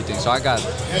consignment, everything. So I got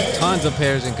tons of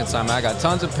pairs in consignment. I got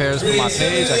tons of pairs for my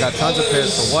page. I got tons of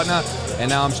pairs for Whatnot. And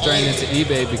now I'm straying into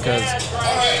eBay because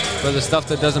for the stuff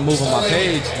that doesn't move on my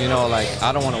page, you know, like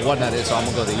I don't want to Whatnot it, so I'm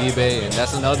gonna go to eBay, and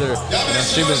that's another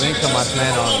stream of income I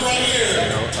plan on,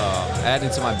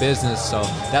 adding to my business. So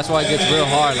that's why it gets real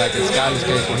hard. Like in Skyler's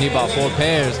case, when he bought 4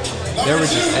 pairs, they were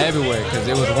just everywhere because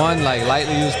it was one like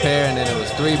lightly used pair, and then it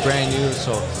was 3 brand new.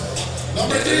 So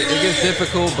it gets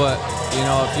difficult, but you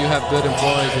know, if you have good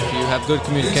employees, if you have good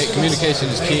communication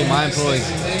is key. My employees,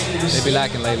 they be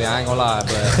lacking lately, I ain't gonna lie,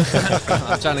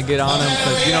 but I'm trying to get on them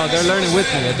because, you know, they're learning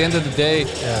with me. At the end of the day,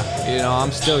 you know,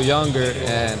 I'm still younger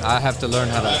and I have to learn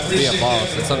how to be a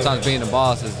boss. And sometimes being a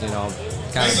boss is, you know,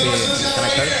 kind of being, can I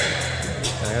cut it?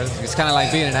 It's kind of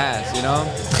like being an ass, you know?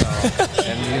 So,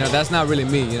 and, you know, that's not really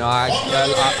me. You know, I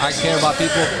care about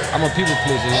people. I'm a people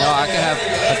pleaser, you know? I can have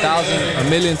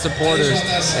 1,000, 1,000,000 supporters,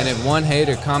 and if one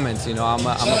hater comments, you know, I'm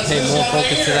going to pay more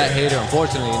focus to that hater.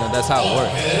 Unfortunately, you know, that's how it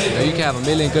works. You know, you can have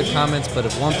 1,000,000 good comments, but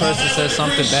if one person says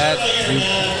something bad,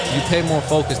 you pay more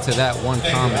focus to that one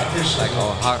comment. Like,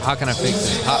 oh, how can I fix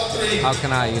this? How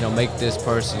can I, you know, make this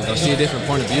person, you know, see a different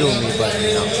point of view of me? But,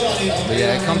 you know,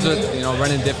 yeah, it comes with, you know,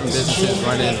 running different businesses,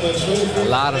 running a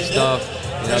lot of stuff.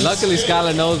 You know, luckily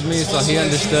Skyler knows me, so he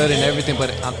understood and everything. But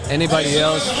anybody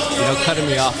else, you know, cutting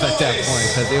me off at that point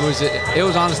because it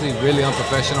was honestly really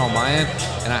unprofessional on my end,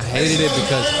 and I hated it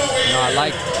because, you know, I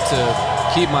like to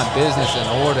keep my business in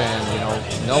order and, you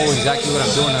know exactly what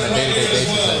I'm doing on a day-to-day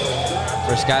basis. And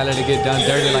for Skyler to get done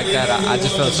dirty like that, I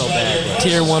just felt so bad. But.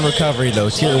 Tier 1 recovery, though.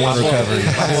 Tier 1 recovery.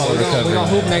 We're going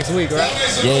to hoop next week, right?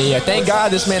 Yeah. Thank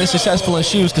God this man is successful in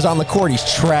shoes because on the court, he's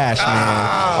trash,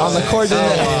 man. On the court,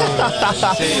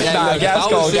 gas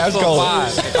gold.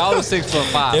 If I was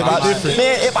 6'5",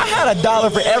 if I had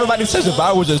 $1 for everybody says if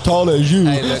I was as tall as you,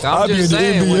 hey, look, I'd be in the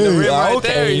NBA. When the rim right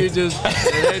there, it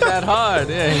ain't that hard.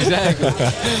 Yeah, exactly.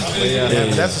 Yeah,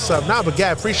 that's what's up. Nah, but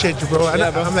Gab, appreciate you, bro. I'm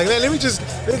like, let me just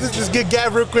get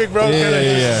Gab real quick, bro.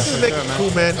 Yeah. Make it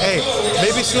cool, man. Hey,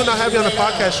 maybe soon I'll have you on the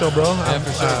podcast show, bro. Yeah,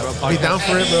 for sure, bro. Be down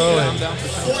for it, bro. And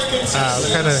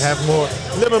kind of have a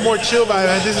little bit more chill vibe.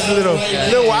 Man. This is a little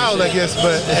wild, I guess,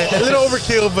 but a little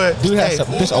overkill. But dude,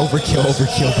 this overkill,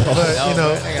 bro. But you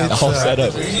know, the whole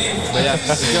setup. But yeah,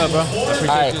 it's good, bro. I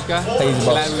appreciate you, guys. Thank you,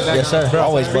 bro. Yes, sir. Bro,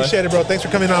 always, bro. Appreciate it, bro. Thanks for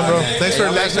coming on, bro. Thanks for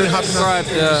hopping on.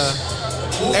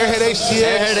 Airhead HTX.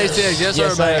 Airhead HTX, yes,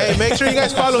 sir, man. Hey, make sure you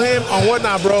guys follow him on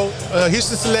Whatnot, bro.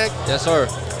 Houston Select. Yes, sir.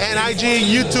 And IG,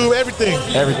 YouTube, everything.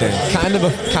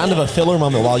 Kind of a filler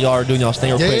moment while y'all are doing y'all's thing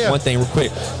real quick. One thing real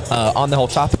quick on the whole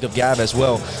topic of Gab as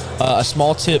well. A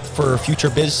small tip for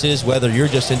future businesses, whether you're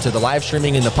just into the live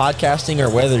streaming and the podcasting, or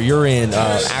whether you're in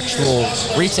actual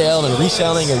retail and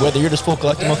reselling, or whether you're just full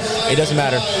collectible, it doesn't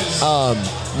matter.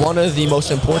 One of the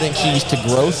most important keys to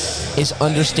growth is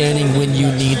understanding when you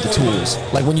need the tools,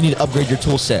 like when you need to upgrade your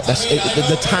tool set.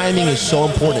 The timing is so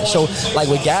important. So like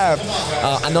with Gab,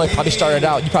 I know it probably started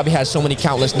out, you probably had so many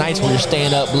countless nights where you're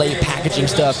staying up late packaging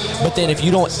stuff, but then if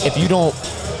you don't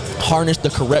harness the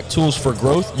correct tools for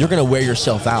growth, you're going to wear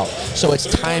yourself out. So it's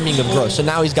timing of growth. So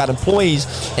now he's got employees,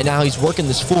 and now he's working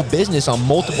this full business on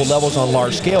multiple levels on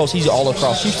large scales. He's all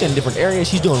across Houston in different areas.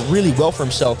 He's doing really well for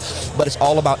himself, but it's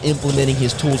all about implementing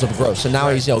his tools of growth. So now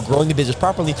he's growing the business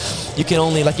properly. You can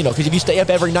only because if you stay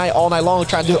up every night, all night long,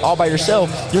 trying to do it all by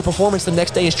yourself, your performance the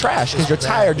next day is trash because you're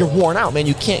tired, you're worn out, man.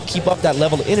 You can't keep up that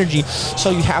level of energy. So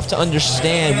you have to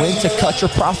understand when to cut your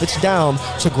profits down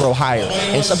to grow higher.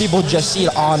 And some people just see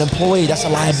it on employee, that's a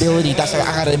liability, that's like,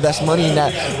 I gotta invest money in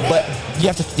that, but you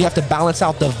have to balance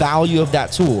out the value of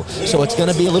that tool. So it's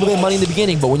gonna be a little bit of money in the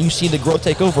beginning, but when you see the growth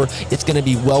take over, it's gonna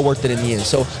be well worth it in the end.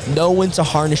 So know when to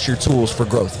harness your tools for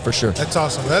growth, for sure. That's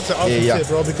awesome. That's an awesome tip,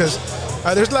 bro, because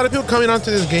there's a lot of people coming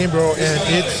onto this game, bro, and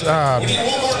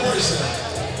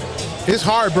it's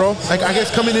hard, bro. Like, I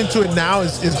guess coming into it now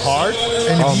is hard,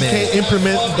 and if you can't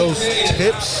implement those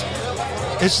tips,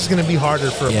 it's just going to be harder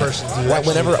for a person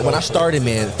to when I started,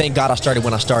 man, thank God I started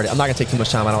when I started. I'm not going to take too much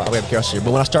time. We have chaos here.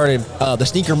 But when I started, the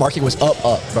sneaker market was up,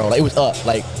 bro. Like, it was up.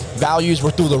 Like, Values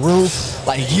were through the roof.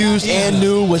 Like used and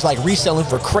new was like reselling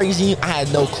for crazy. I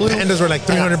had no clue. Pandas were like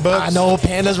 $300. I know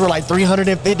pandas were like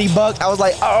 $350. I was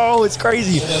like, oh, it's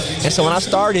crazy. And so when I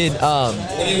started,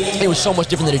 it was so much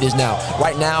different than it is now.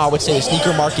 Right now, I would say the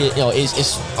sneaker market,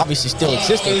 is obviously still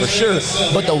existing for sure.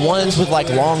 But the ones with like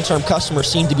long-term customers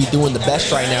seem to be doing the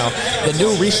best right now. The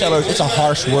new resellers, it's a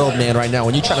harsh world, man, right now.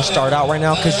 When you're trying to start out right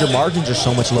now, because your margins are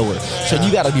so much lower. So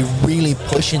you got to be really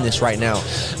pushing this right now.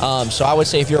 So I would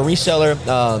say if you're a reseller,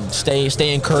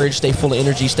 stay encouraged, stay full of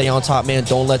energy, stay on top, man.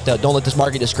 Don't let this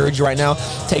market discourage you right now.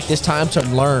 Take this time to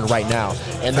learn right now,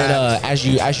 and then as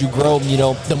you grow,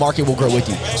 the market will grow with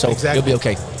you. So you'll be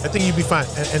okay. I think you'll be fine,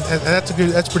 and that's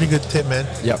a pretty good tip, man.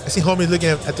 Yep. I see homies looking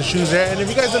at the shoes there, and if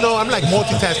you guys don't know, I'm like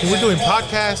multitasking. We're doing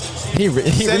podcasts, He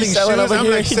selling shoes. over I'm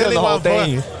here. like He does selling the whole my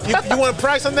thing. You want a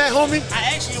price on that, homie?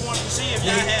 I actually wanted to see if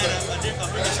y'all had a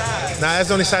bigger size. Nah, that's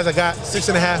the only size I got.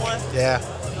 6.5. Yeah.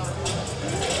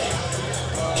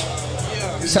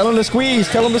 Tell him to squeeze.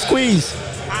 Tell him to squeeze.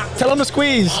 Tell him to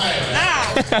squeeze. Nah,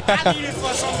 I need it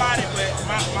for somebody, but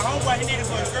my homeboy, he needed it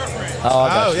for his girlfriend. Oh, I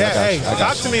got you, I yeah. got Hey, you, I got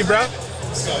talk you. to me, bro.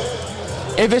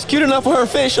 If it's cute enough for her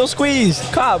fit, she'll squeeze.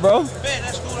 Cop, bro. Bet,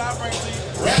 that's cool. I'll bring it to you.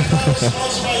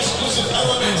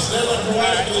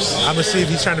 I'm gonna see if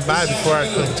he's trying to buy it before I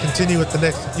continue with the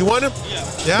next. You want him?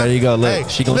 Yeah. There you go, look,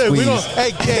 she gonna we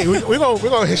squeeze. we're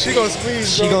gonna she gonna squeeze.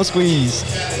 She bro. gonna squeeze.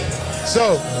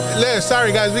 So,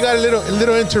 sorry guys, we got a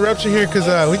little interruption here because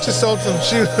we just sold some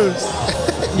shoes.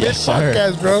 Yes, sir.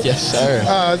 Podcast, bro. Yes, sir.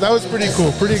 That was pretty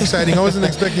cool, pretty exciting. I wasn't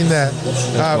expecting that.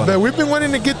 But we've been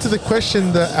wanting to get to the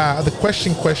question, the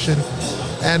question,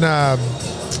 and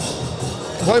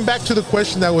going back to the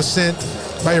question that was sent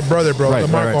by your brother, bro,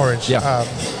 Lamar Orange. Yeah.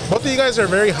 Both of you guys are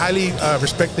very highly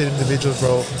respected individuals,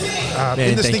 bro.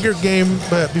 In the thank sneaker game,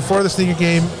 but before the sneaker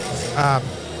game,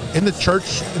 in the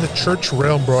church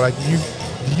realm, bro. Like do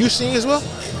you sing as well?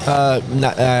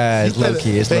 It's low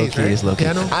key. It's low bass, key. right? It's low key.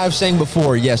 Piano? I've sang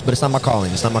before, yes, but it's not my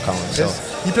calling. It's not my calling. So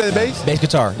You play the bass? bass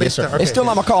guitar, yes, sir. guitar, okay. It's still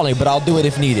not my calling, but I'll do it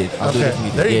if needed. I'll do it if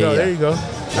needed. There you Yeah, go. yeah. There you go.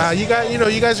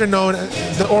 You guys are known,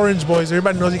 the Orange Boys.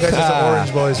 Everybody knows you guys as the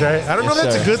Orange Boys, right? I don't know if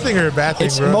that's sir. a good thing or a bad thing,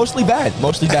 It's bro. mostly bad.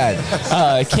 Mostly bad.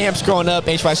 Camps growing up,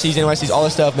 HYCs, NYCs, all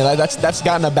this stuff, man. That's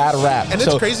gotten a bad rap. And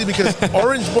it's crazy because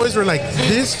Orange Boys were like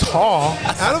this tall.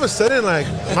 All of a sudden, like,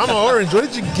 Mama Orange, what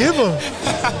did you give them?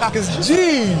 Because,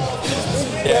 geez,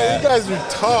 yeah, you guys are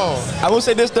tall. I will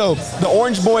say this though: the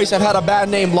Orange Boys have had a bad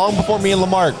name long before me and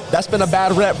Lamar. That's been a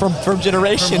bad rep from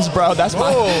generations, bro. That's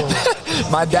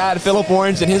my dad, Philip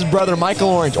Orange, and his brother Michael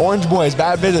Orange. Orange Boys,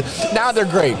 bad business. Now they're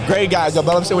great guys. But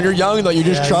I'm saying when you're young though, you're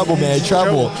just trouble, man.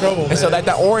 Trouble. And so that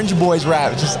Orange Boys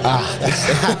rap, just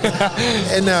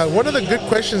And one of the good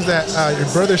questions that your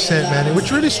brother sent, man,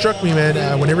 which really struck me,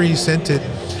 man, whenever he sent it,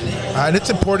 and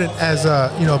it's important as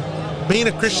being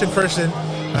a Christian person.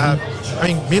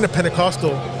 Being a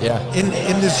Pentecostal, in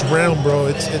this realm, bro,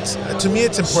 it's to me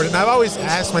it's important. I've always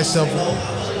asked myself,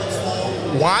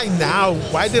 why now?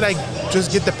 Why did I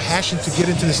just get the passion to get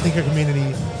into the sneaker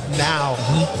community now?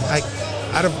 Like,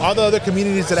 out of all the other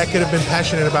communities that I could have been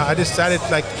passionate about, I decided,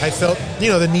 like, I felt,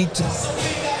 the need to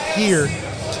here,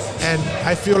 and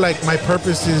I feel like my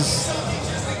purpose is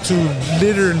to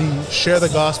literally share the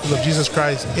gospel of Jesus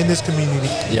Christ in this community.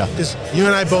 Yeah. Because you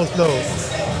and I both know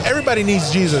everybody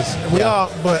needs Jesus. We all,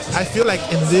 but I feel like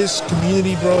in this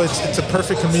community, bro, it's a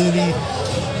perfect community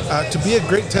to be a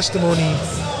great testimony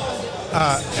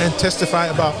and testify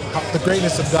about the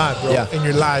greatness of God, bro, in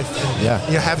your life.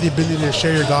 And you have the ability to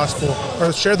share your gospel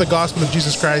or share the gospel of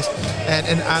Jesus Christ.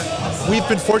 And we've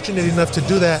been fortunate enough to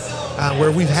do that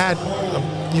where we've had,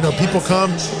 people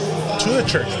come to a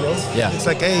church, bro. Yeah. It's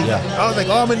like, hey, I was like,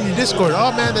 oh, I'm in your Discord.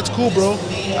 Oh, man, that's cool, bro.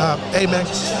 Hey, man,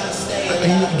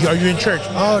 are you in church?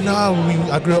 Oh, no,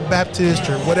 I grew up Baptist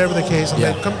or whatever the case. I'm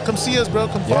like, come see us, bro.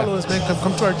 Come follow us, man.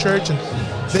 Come to our church. And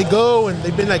they go, and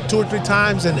they've been like 2 or 3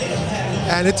 times.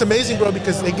 And it's amazing, bro,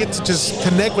 because they get to just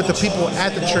connect with the people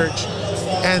at the church.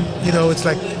 And, it's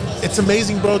like, it's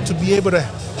amazing, bro, to be able to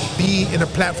be in a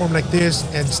platform like this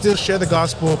and still share the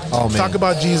gospel, talk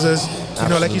about Jesus.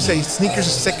 Like you say, sneakers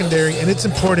are secondary, and it's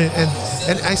important. And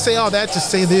I say all that to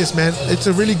say this, man. It's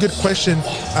a really good question.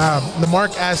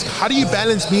 Lamarck asked, how do you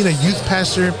balance being a youth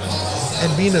pastor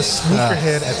and being a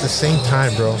sneakerhead at the same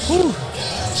time, bro?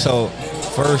 So,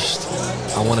 first,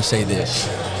 I want to say this.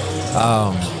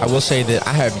 I will say that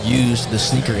I have used the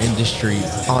sneaker industry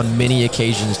on many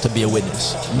occasions to be a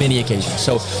witness, many occasions.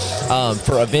 So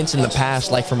for events in the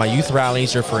past, like for my youth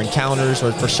rallies or for encounters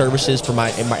or for services for my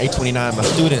 829, my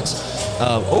students,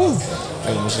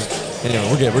 anyway,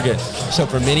 we're good. So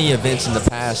for many events in the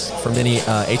past, past, for many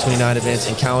A29 events,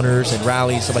 encounters, and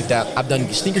rallies, stuff like that, I've done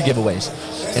sneaker giveaways.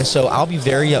 And so I'll be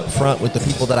very upfront with the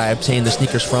people that I obtain the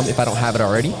sneakers from if I don't have it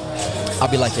already. I'll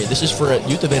be like, hey, this is for a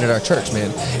youth event at our church,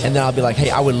 man. And then I'll be like,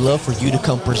 hey, I would love for you to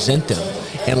come present them.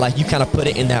 And like you kind of put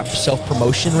it in that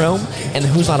self-promotion realm, and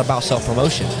who's not about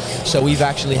self-promotion? So we've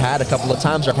actually had a couple of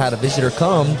times where I've had a visitor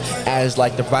come as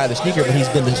like the provider of the sneaker, but he's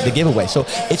been the giveaway. So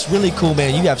it's really cool,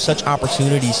 man. You have such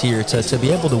opportunities here to be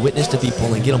able to witness to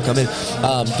people and get them coming.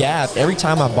 Gav, every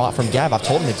time I bought from Gav, I've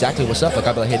told him exactly what's up. Like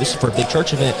I'll be like, hey, this is for a big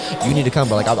church event. You need to come,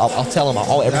 bro. Like I'll tell him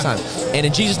every time. And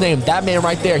in Jesus' name, that man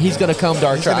right there, he's gonna come to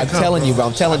our church. I'm telling you, bro.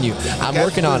 I'm telling you. I'm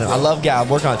working on him. I love Gav. I'm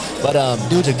working on him. But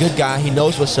dude's a good guy. He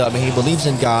knows what's up, and he believes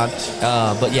in God.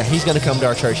 But yeah, he's going to come to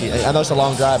our church. I know it's a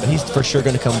long drive, but he's for sure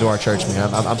going to come to our church,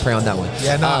 man. I'm praying on that one.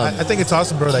 Yeah, no, I think it's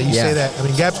awesome, bro, that you say that. I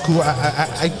mean, Gab's cool.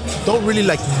 I don't really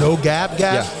like know Gab.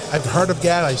 Yeah. I've heard of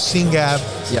Gab. I've seen Gab.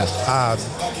 Yeah.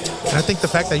 And I think the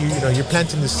fact that you're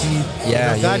planting the seed,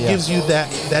 God gives you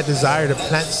that desire to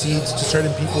plant seeds to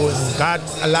certain people, and God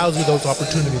allows you those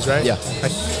opportunities, right? Yeah.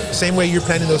 Like same way you're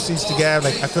planting those seeds to Gab,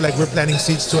 like I feel like we're planting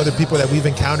seeds to other people that we've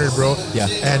encountered, bro. Yeah.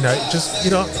 And just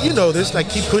this, like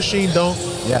keep pushing, don't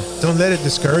let it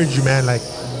discourage you, man. Like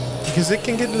because it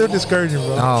can get a little discouraging,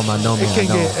 bro. Oh man, no, man. It can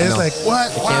get. It's like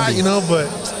what? Why? But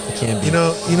it can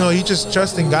be. You just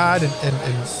trust in God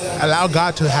and allow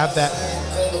God to have that.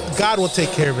 God will take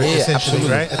care of it, essentially,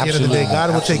 absolutely. right? At the end of the day,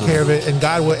 God will take care of it, and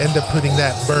God will end up putting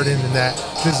that burden and that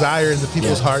desire in the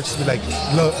people's hearts to be like,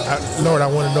 Lord, I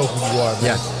want to know who you are, man.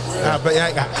 Yeah.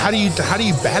 But how do you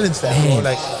balance that, bro?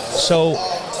 Like, so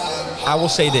I will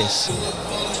say this: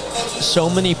 so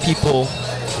many people.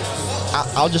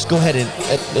 I'll just go ahead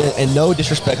and no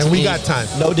disrespect. And to we me, got time.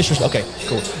 No disrespect. Okay,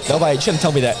 cool. Nobody shouldn't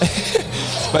tell me that.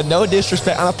 But no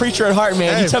disrespect. I'm a preacher at heart,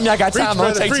 man. Hey, you tell me I got time, I'm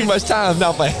going to take too much time.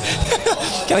 No, I'm playing.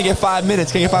 Can I get 5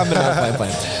 minutes? Can I get 5 minutes? I'm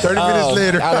playing. 30 minutes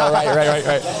later. I know,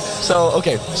 right.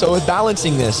 So with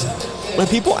balancing this, when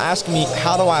people ask me,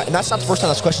 how do I, and that's not the first time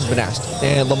this question's been asked.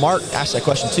 And Lamar asked that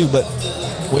question too, but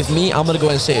with me, I'm going to go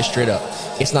ahead and say it straight up.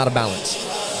 It's not a balance.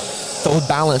 Throw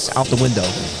balance out the window.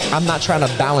 I'm not trying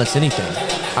to balance anything.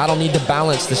 I don't need to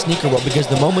balance the sneaker world, because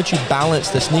the moment you balance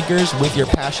the sneakers with your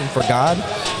passion for God,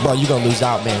 bro, you're going to lose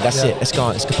out, man. That's it. It's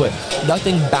gone. It's kaput.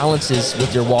 Nothing balances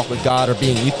with your walk with God or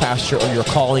being a youth pastor or your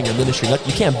calling or ministry.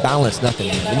 You can't balance nothing,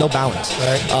 man. No balance.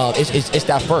 Right. It's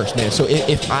that first, man. So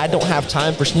if I don't have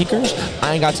time for sneakers,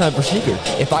 I ain't got time for sneakers.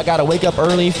 If I got to wake up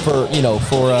early for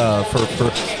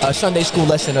a Sunday school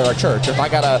lesson at our church, or if I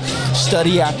got to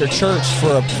study after church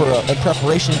for a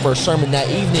preparation for a sermon that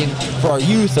evening for our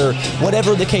youth, or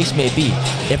whatever the case may be,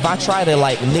 if I try to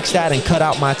nix that and cut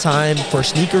out my time for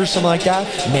sneakers, something like that,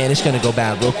 man, it's gonna go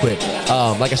bad real quick.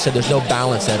 Like I said, there's no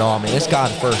balance at all, man. It's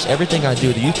God first. Everything I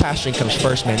do, the youth pastoring comes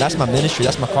first, man. That's my ministry.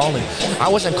 That's my calling. I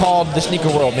wasn't called the sneaker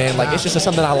world, man. It's just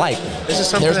something I like. This is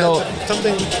something.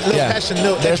 Passion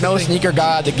note. There's no sneaker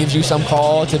God that gives you some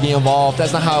call to be involved.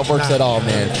 That's not how it works at all,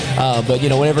 man. But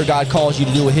whenever God calls you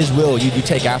to do His will, you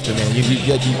take after, man. You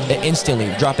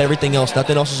instantly drop everything else.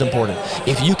 Nothing else is important.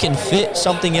 If you can fit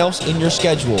something else in your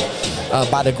schedule,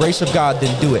 by the grace of God,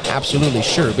 then do it. Absolutely,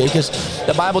 sure. Because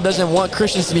the Bible doesn't want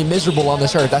Christians to be miserable on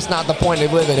this earth. That's not the point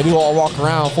of living. If we all walk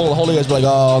around full of Holy Ghost, like,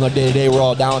 oh, on the day-to-day, we're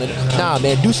all down. Nah,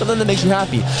 man, do something that makes you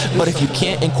happy. But if you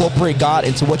can't incorporate God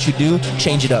into what you do,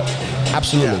 change it up.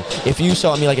 Absolutely.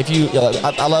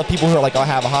 Yeah. I love people who are like, oh, I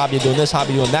have a hobby of doing this,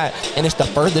 hobby doing that, and it's the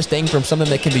furthest thing from something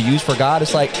that can be used for God.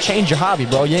 It's like, change your hobby,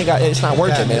 bro. It's not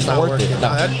worth it, man. It's not worth it.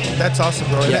 No. That's awesome,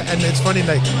 bro. Yeah. And it's funny,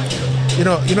 you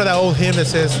know that old hymn that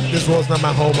says, "This world's not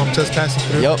my home, I'm just passing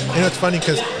through." Yep. It's funny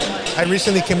because I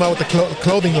recently came out with a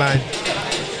clothing line,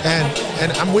 and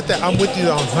I'm with that. I'm with you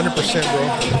on 100%, bro.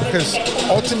 Because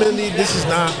ultimately, this is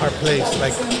not our place.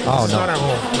 This is not our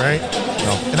home, right?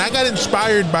 No. And I got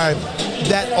inspired by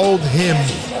that old hymn.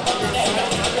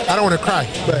 I don't want to cry,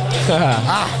 but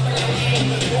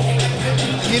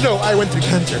I went through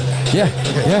cancer. Yeah.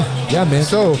 Okay. Yeah, man.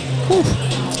 So,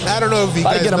 I don't know if you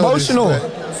guys get noticed,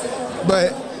 emotional.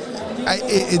 but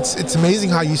it's amazing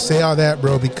how you say all that,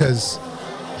 bro, because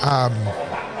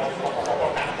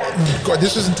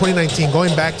this was in 2019.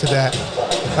 Going back to that,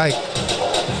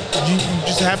 you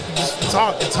just have to,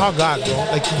 it's all God,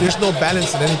 bro. There's no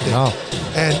balance in anything. No.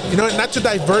 And not to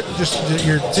divert just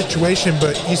your situation,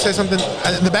 but you said something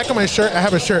in the back of my shirt. I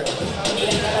have a shirt.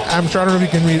 I'm sure, I don't know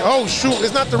if you can read. Oh shoot,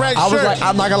 it's not the right shirt. I was like,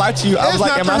 I'm not gonna lie to you. I was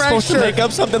like, am I supposed to make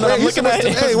up something that I'm looking at?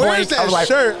 Hey, where's that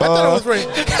shirt? I thought it was right.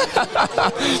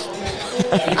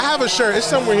 I have a shirt. It's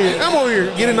somewhere here. I'm over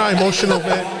here getting all emotional,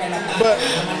 man. But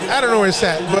I don't know where it's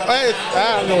at.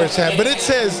 But it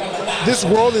says, This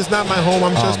world is not my home.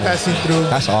 I'm just passing through.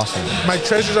 That's awesome. My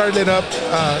treasures are lit up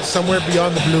somewhere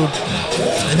beyond the blue,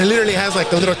 and it literally has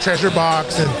like a little treasure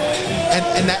box, and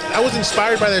that, I was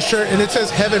inspired by that shirt, and it says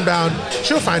Heaven Bound.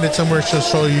 She'll find it somewhere. She'll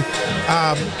show you,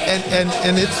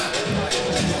 and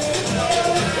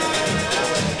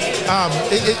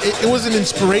it was an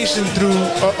inspiration through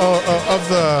of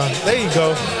the. There you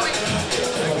go.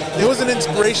 It was an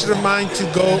inspiration of mine to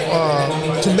go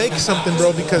to make something,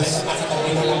 bro, because.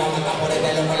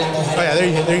 Oh yeah,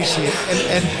 there you see it,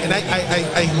 and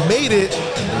I made it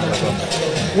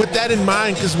with that in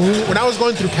mind, because when I was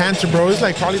going through cancer, bro, it was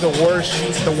like probably the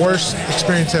worst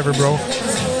experience ever, bro.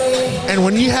 And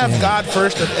when you have God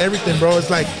first of everything, bro, it's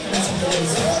like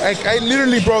I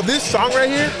literally, bro, this song right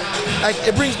here, like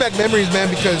it brings back memories, man,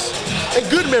 because and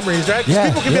good memories, right? Because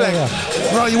people can be like,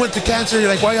 bro, you went through cancer, you're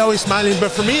like, why are you always smiling?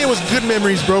 But for me, it was good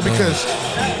memories, bro, because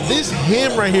this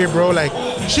hymn right here, bro, like.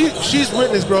 She's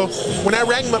witness, bro. When I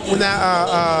rang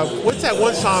what's that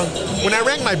one song? When I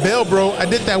rang my bell, bro, I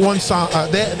did that one song.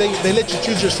 They let you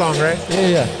choose your song, right?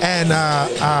 Yeah. And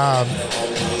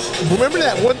remember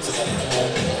that one?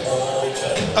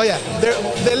 Oh yeah,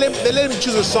 they let me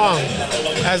choose a song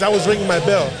as I was ringing my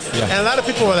bell. Yeah. And a lot of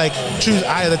people were like, choose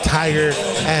Eye of the Tiger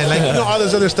and like all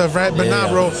this other stuff, right? But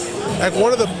bro. Like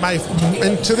one of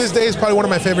and to this day is probably one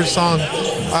of my favorite songs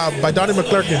by Donnie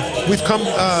McClurkin. We've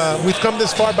come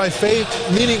this far by faith,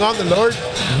 leaning on the Lord,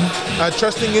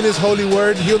 trusting in His holy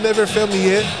word. He'll never fail me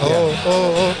yet.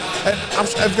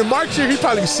 If Mark's here, he'd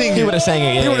probably sing it. He would have sang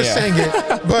it. He would have sang it.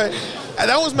 But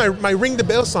that was my ring the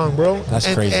bell song, bro.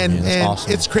 That's crazy. That's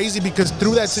awesome. It's crazy because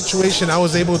through that situation, I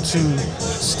was able to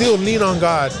still lean on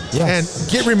God and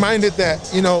get reminded that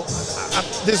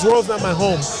this world's not my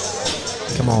home.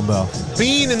 Come on, bro.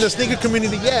 Being in the sneaker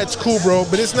community, it's cool, bro,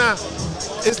 but it's not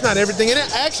everything. And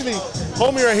actually,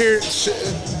 homie right here,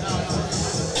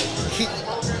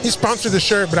 he sponsored the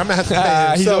shirt, but I'm gonna have to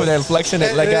pay him. He's over there flexing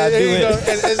it like I do it.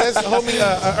 And that's homie,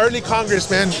 early Congress,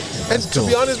 man. And to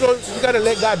be honest, bro, we gotta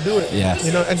let God do it. Yeah.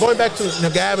 And going back to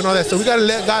Gab and all that stuff, we gotta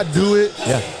let God do it.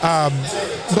 Yeah.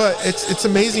 But it's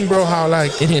amazing, bro, how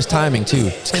like in His timing too.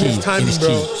 It's key. In His timing,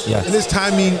 bro. Yeah. In His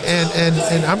timing,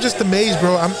 and I'm just amazed,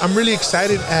 bro. I'm really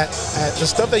excited at the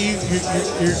stuff that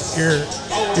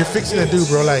you're fixing to do,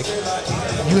 bro. Like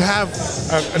you have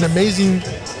an amazing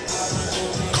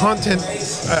content,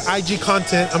 IG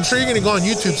content. I'm sure you're gonna go on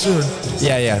YouTube soon.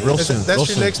 Yeah, real soon. That's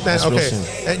your next plan. Okay,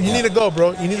 and you need to go,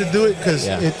 bro. You need to do it because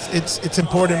it's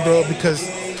important, bro. Because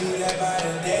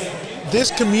this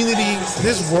community,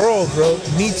 this world, bro,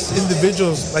 needs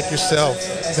individuals like yourself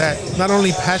that not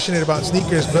only passionate about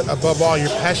sneakers, but above all, you're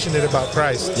passionate about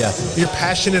Christ. Yeah, you're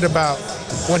passionate about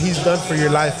what He's done for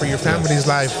your life, for your family's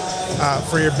life.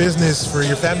 For your business, for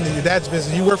your family, your dad's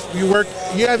business, you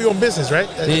have your own business, right?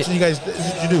 That's what you guys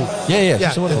do.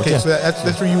 Yeah. Okay, so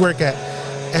that's where you work at,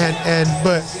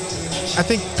 but I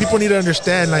think people need to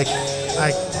understand, like,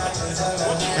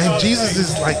 and Jesus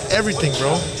is like everything,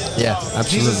 bro. Yeah,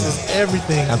 absolutely. Jesus is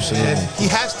everything. Absolutely. And He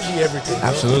has to be everything, bro.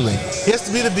 Absolutely. He has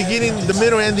to be the beginning, the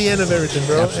middle, and the end of everything,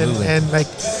 bro. Absolutely.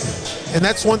 And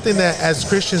that's one thing that as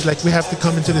Christians, like, we have to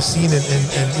come into the scene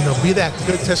and be that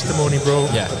good testimony, bro,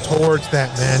 towards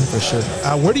that, man. For sure.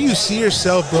 Where do you see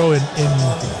yourself, bro, in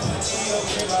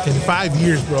 5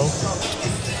 years, bro?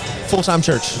 Full-time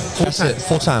church. That's it.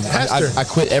 Full-time. I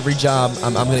quit every job.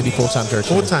 I'm going to be full-time church.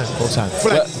 Full-time.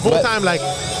 Full-time, like...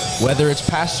 Whether it's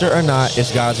pastor or not,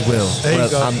 it's God's will. There you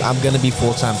go. I'm going to be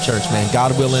full-time church, man.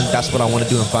 God willing, that's what I want to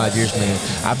do in 5 years, man.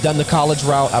 I've done the college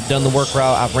route. I've done the work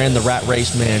route. I've ran the rat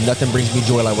race, man. Nothing brings me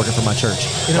joy like working for my church.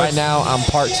 Right now, I'm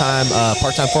part-time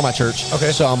for my church.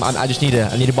 Okay. So I just need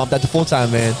to bump that to full-time,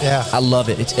 man. Yeah. I love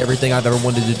it. It's everything I've ever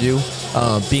wanted to do.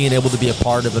 Being able to be a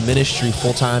part of a ministry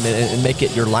full-time and make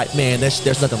it your life, man,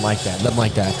 there's nothing like that. Nothing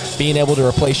like that. Being able to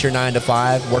replace your 9 to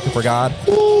 5 working for God.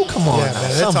 Ooh, come on. Yeah, man,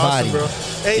 that's somebody. awesome, bro.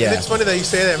 Hey, and it's funny that you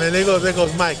say that, man. There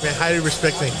goes Mike, man. Highly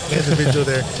respecting individual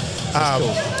there.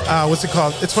 What's it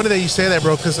called? It's funny that you say that,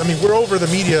 bro, because, I mean, we're over the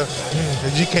media,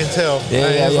 as you can tell.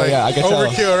 Yeah, I can tell.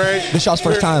 Overkill, right? This y'all's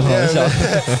first time, huh? Yeah,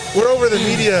 we're over the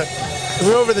media.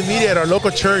 We're over the media at our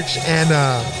local church, and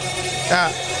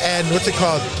what's it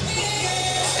called?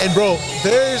 And, bro,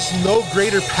 there's no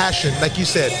greater passion, like you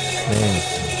said,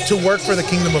 to work for the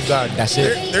kingdom of God. That's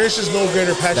it. There is just no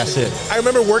greater passion. That's it. I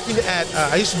remember working at,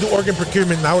 I used to do organ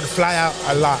procurement, and I would fly out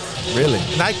a lot. Really?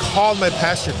 And I called my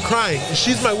pastor crying, and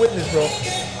she's my witness, bro.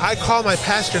 I called my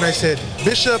pastor and I said,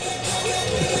 Bishop,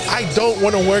 I don't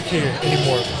want to work here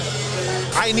anymore.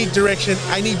 I need direction.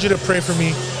 I need you to pray for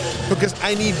me because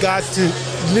I need God to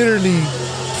literally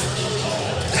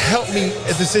help me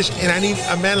a decision. And I need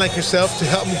a man like yourself to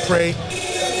help me pray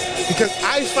because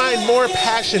I find more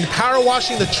passion power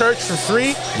washing the church for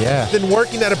free than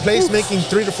working at a place making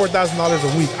 $3,000 to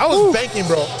 $4,000 a week. I was banking,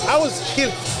 bro. I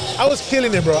was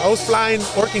killing it, bro. I was flying,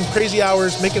 working crazy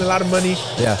hours, making a lot of money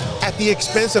at the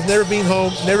expense of never being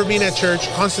home, never being at church,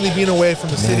 constantly being away from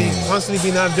the city, constantly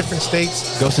being out of different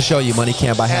states. Goes to show you money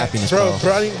can't buy happiness, bro.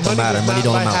 Don't matter. Money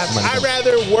don't amount. I'd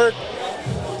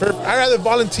rather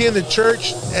volunteer in the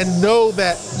church and know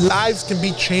that lives can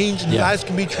be changed and lives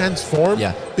can be transformed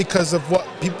because of what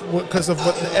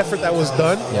the effort that was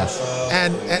done.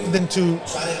 And then to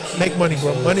make money,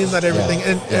 bro. Money is not everything.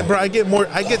 And bro, I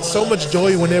get so much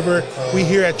joy whenever we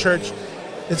hear at church.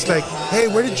 It's like, hey,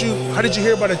 how did you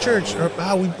hear about a church? Or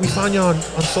we found you on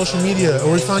social media,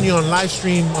 or we found you on live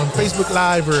stream on Facebook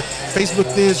Live, or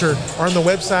Facebook this, or on the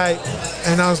website.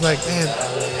 And I was like, man,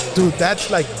 dude, that's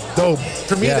like dope.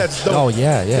 For me, that's dope. Oh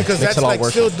yeah. Because that's like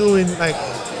still doing like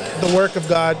the work of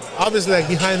God, obviously, like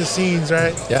behind the scenes,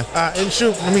 right? And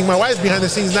shoot, I mean, my wife's behind the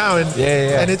scenes now, and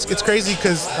and it's crazy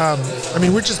because I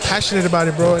mean, we're just passionate about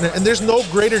it, bro. And there's no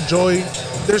greater joy.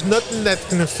 There's nothing that's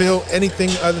gonna fill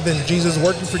anything other than Jesus,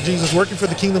 working for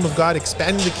the kingdom of God,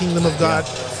 expanding the kingdom of God.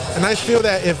 And I feel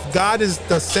that if God is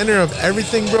the center of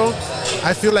everything, bro,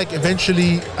 I feel like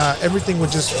eventually everything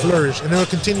would just flourish, and it will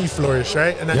continue to flourish,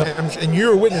 right? And and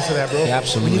you're a witness of that, bro.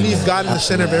 Absolutely. When you leave God in the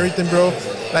center of everything, bro,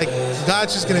 like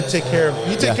God's just gonna take care of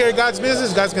you. You take care of God's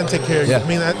business, God's gonna take care of you. I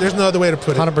mean, there's no other way to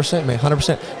put it. 100%, man.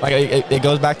 100%. Like it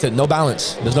goes back to no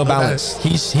balance. There's no balance.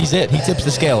 He's it. He tips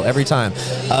the scale every time.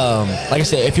 Like I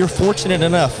said, if you're fortunate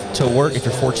enough to work,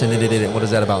 what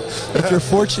is that about? If you're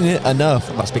fortunate enough,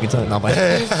 I'm not speaking tongue, no, but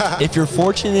if you're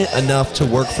fortunate enough to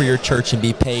work for your church and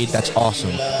be paid, that's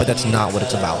awesome. But that's not what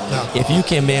it's about. If you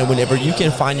can, man, whenever you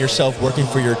can find yourself working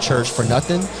for your church for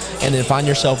nothing, and then find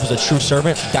yourself as a true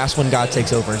servant, that's when God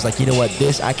takes over. It's like, you know what,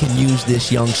 I can use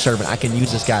this young servant. I can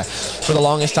use this guy. For the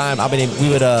longest time, our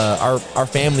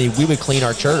family, we would clean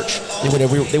our church.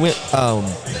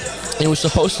 It was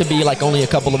supposed to be like only a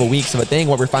couple of weeks of a thing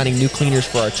where we're finding new cleaners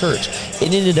for our church.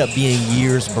 It ended up being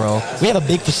years, bro. We have a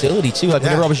big facility too. Like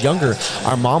whenever I was younger,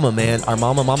 our mama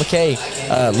Kay,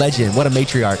 legend, what a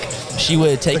matriarch. She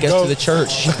would take us to the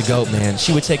church. She's the GOAT, man.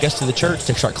 She would take us to the church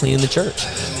to start cleaning the church.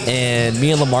 And me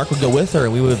and Lamarck would go with her,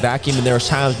 and we would vacuum, and there was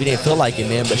times we didn't feel like it,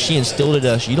 man, but she instilled in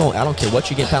us, I don't care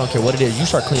what you get, I don't care what it is, you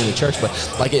start cleaning the church. But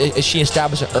like she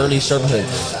established an early servanthood.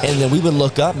 And then we would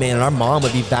look up, man, and our mom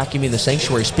would be vacuuming the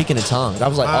sanctuary, speaking in tongues. I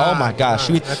was like, oh my gosh.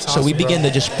 So we began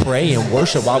to just pray and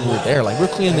worship while we were there. Like, we're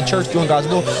cleaning the church, doing God's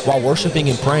will, while worshiping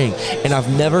and praying. And I've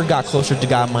never got closer to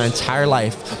God my entire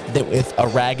life than with a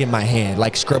rag in my hand,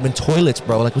 like scrubbing toilets,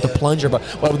 bro, like with a plunger, but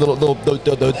with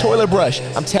the toilet brush.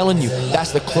 I'm telling you,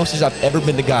 that's the closest I've ever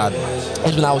been to God,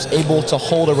 is when I was able to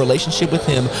hold a relationship with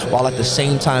Him while at the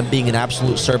same time being an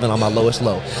absolute servant on my lowest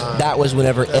low. That was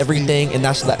whenever everything, and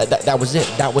that was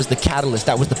it. That was the catalyst.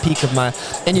 That was the peak of my,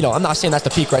 and you know, I'm not saying that's the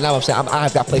peak right now. I'm saying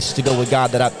I've got places to go with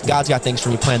God God's got things for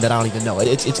me planned that I don't even know.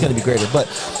 It's going to be greater. But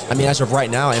I mean, as of right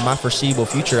now, in my foreseeable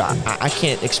future, I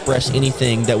can't express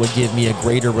anything that would give me a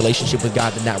greater relationship with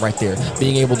God than that right there.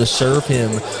 Being able to serve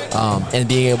Him and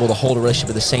being able to hold a relationship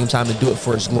at the same time and do it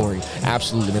for His glory.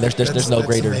 Absolutely, man. There's no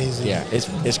greater. Amazing. Yeah,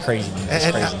 it's crazy, man.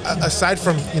 It's crazy. Aside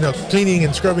from, you know, cleaning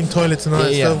and scrubbing toilets and all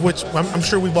that stuff, which I'm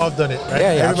sure we've all done it, right?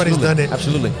 Yeah, everybody's done it.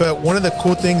 Absolutely. But one of the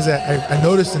cool things that I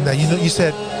noticed in that, you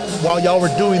said while y'all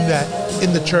were doing that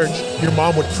in the church, your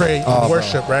mom would pray and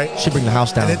worship, right? She'd bring the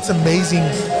house down. And it's amazing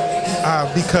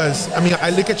because, I mean,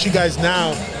 I look at you guys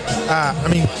now. I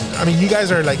mean, you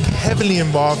guys are like heavily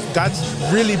involved. God's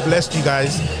really blessed you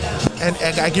guys. And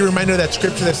I get reminded of that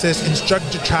scripture that says,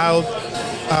 instruct your child,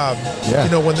 you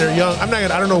know, when they're young.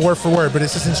 I don't know word for word, but it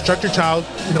says instruct your child,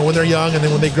 you know, when they're young, and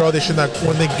then when they grow,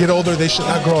 when they get older, they should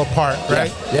not grow apart,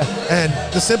 right? Yeah. And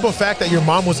the simple fact that your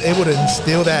mom was able to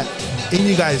instill that in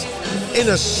you guys in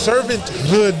a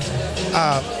servanthood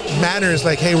manner is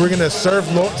like, hey, we're gonna serve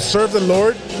the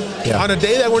Lord on a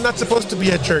day that we're not supposed to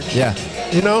be at church.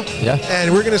 You know?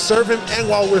 And we're gonna serve Him, and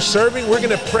while we're serving, we're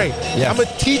gonna pray. I'm gonna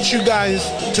teach you guys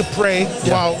to pray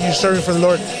while you're serving for the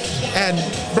Lord. And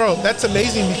bro, that's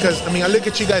amazing because I mean, I look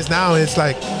at you guys now and it's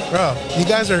like, bro, you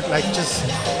guys are like just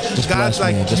God's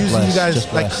like using you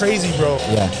guys like crazy, bro.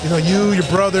 You know, you, your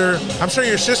brother, I'm sure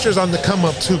your sister's on the come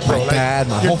up too, bro. My dad,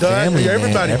 my whole family,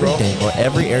 everybody, man, everything, bro.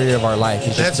 Every area of our life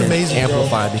is just amazing,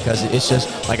 amplified, because it's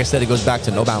just, like I said, it goes back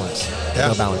to no balance.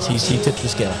 No balance. He tips the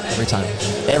scale every time.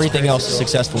 Everything else is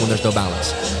successful when there's no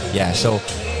balance. So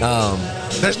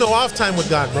There's no off time with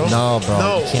God, bro. No, bro.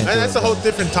 No, You can't and do that's it, a whole bro.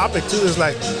 different topic too. Is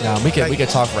like, Yeah, we could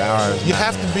talk for hours. you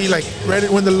have to be like ready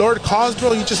when the Lord calls,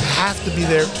 bro. You just have to be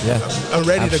there,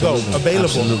 ready to go, Absolutely.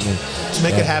 available Absolutely. to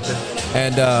make it happen.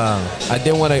 And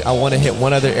I want to hit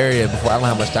one other area before. I don't know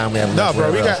how much time we have. No, left.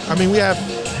 bro. Where We else?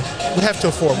 have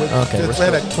till 4. Okay, we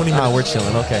had like 20 minutes. We're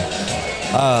chilling. Okay.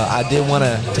 I did want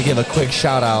to give a quick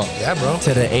shout out bro.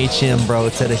 to the HM, bro,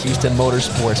 to the Houston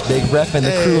Motorsports. Big rep and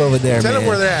the crew over there, tell man. them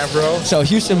where they're at, bro. So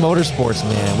Houston Motorsports,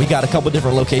 man, we got a couple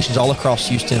different locations all across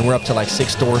Houston. We're up to like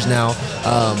 6 stores now.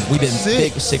 We've been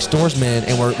big 6 stores, man,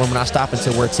 and we're not stopping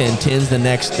until we're 10. 10's the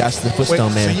next. That's the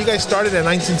footstone, man. So you guys started at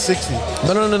 1960?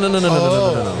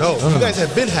 No. You guys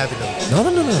have been having them.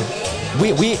 No.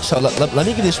 So let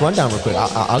me give this rundown real quick.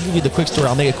 I'll give you the quick story.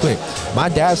 I'll make it quick. My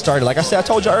dad started, like I said, I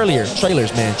told you earlier,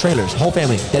 trailers, man, trailers. Whole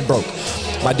family, dead broke.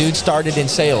 My dude started in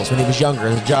sales when he was younger,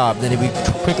 his job. Then we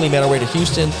quickly made our way to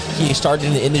Houston. He started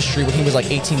in the industry when he was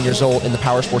like 18 years old in the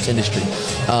power sports industry,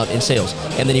 in sales.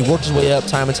 And then he worked his way up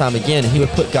time and time again. And he would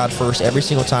put God first every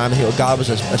single time. And God was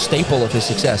a staple of his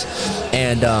success.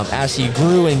 And as he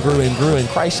grew and grew and grew in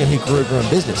Christ, and he grew in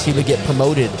business, he would get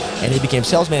promoted and he became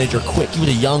sales manager quick. He was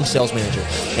a young sales manager.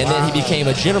 And then he became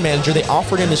a general manager. They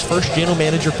offered him his first general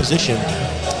manager position.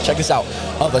 Check this out,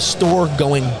 of a store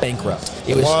going bankrupt.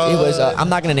 It was. I'm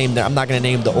not gonna name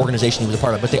the organization he was a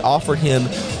part of, but they offered him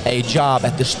a job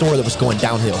at the store that was going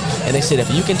downhill. And they said,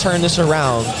 if you can turn this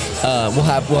around, we'll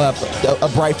have a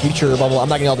bright future. Blah, blah, blah. I'm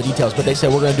not getting all the details, but they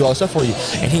said we're gonna do all this stuff for you.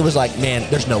 And he was like, man,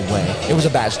 there's no way. It was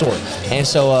a bad store. And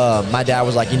so my dad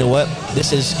was like, you know what?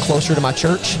 This is closer to my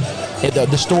church.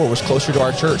 The store was closer to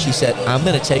our church. He said, I'm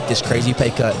going to take this crazy pay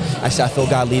cut. I said, I feel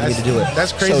God leading me to do it.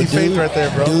 That's crazy faith right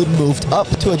there, bro. Dude moved up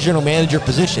to a general manager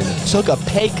position, took a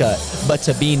pay cut, but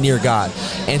to be near God.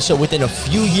 And so within a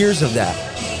few years of that,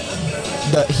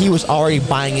 he was already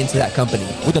buying into that company.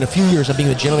 Within a few years of being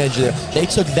the general manager there, they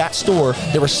took that store.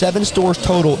 There were 7 stores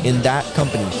total in that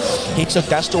company. He took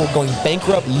that store going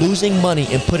bankrupt, losing money,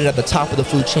 and put it at the top of the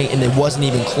food chain, and it wasn't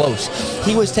even close.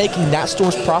 He was taking that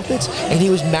store's profits, and he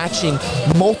was matching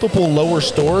multiple lower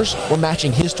stores were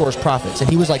matching his store's profits. And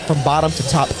he was like from bottom to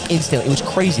top instantly. It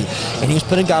was crazy. And he was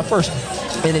putting God first.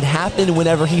 And it happened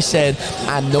whenever he said,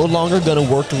 I'm no longer going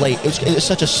to work late. It was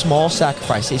such a small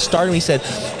sacrifice. It started when he said,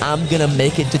 I'm going to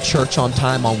make it to church on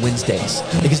time on Wednesdays.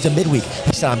 Because the midweek,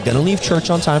 he said, I'm going to leave church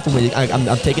on time for Wednesday.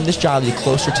 I'm taking this job to be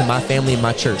closer to my family and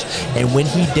my church. And when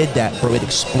he did that, bro, it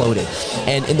exploded.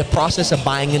 And in the process of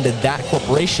buying into that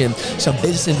corporation, some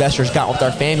business investors got with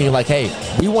our family like, hey,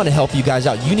 we want to help you guys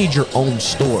out. You need your own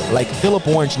store. Like Philip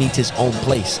Orange needs his own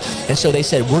place. And so they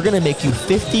said, we're going to make you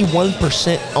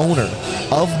 51% owner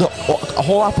of the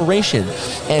whole operation,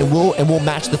 and we'll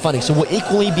match the funding. So we'll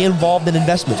equally be involved in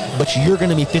investments, but you're going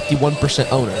to be 51%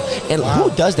 owner. And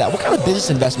who does that? What kind of business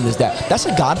investment is that? That's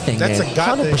a God thing, That's man. a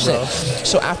God 100%. Thing, bro.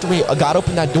 So after God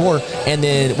opened that door, and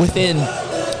then within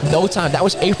no time, that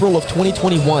was April of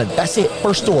 2021. That's it,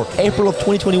 first store, April of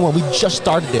 2021. We just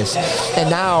started this. And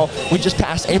now we just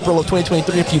passed April of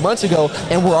 2023 a few months ago,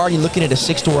 and we're already looking at a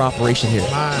 6-store operation here.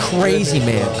 Crazy,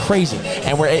 man, crazy.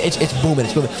 And it's booming,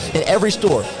 it's booming. In every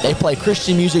store, they play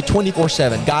Christian music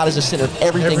 24/7. God is the center of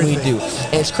everything we do.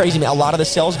 And it's crazy, man. A lot of the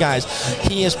sales guys,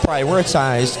 he has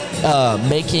prioritized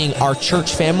making our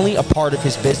church family a part of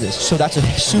his business. So that's a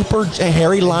super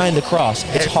hairy line to cross.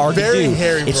 It's hard to do. Very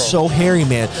hairy, bro. It's so hairy,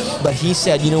 man. But he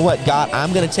said, you know what, God,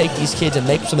 I'm going to take these kids and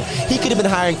make them something. He could have been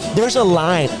hiring. There's a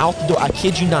line out the door. I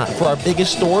kid you not. For our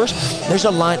biggest stores, there's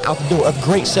a line out the door of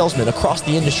great salesmen across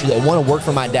the industry that want to work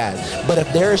for my dad. But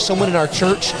if there is someone in our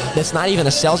church that's not even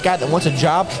a sales guy that wants a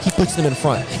job, he puts them in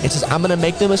front and says, I'm going to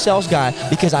make them a sales guy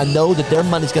because I know that their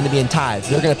money's going to be in tithes.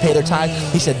 They're going to pay their tithe.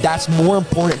 He said, that's more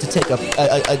important to take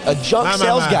a junk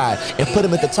sales guy and put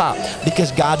him at the top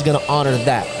because God's going to honor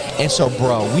that. And so,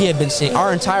 bro, we have been seeing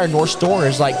our entire North store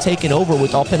is like taking over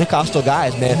with all Pentecostal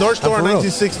guys, man. North store in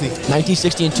 1960.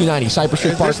 1960 and 290, Cypress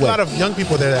Street Parkway. There's a lot of young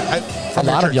people there. A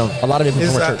lot of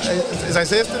people from our church. Is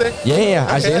Isaiah today? Yeah. Okay,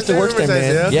 Isaiah still works there,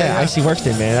 man. Yeah, Isaiah works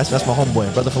there, man. That's my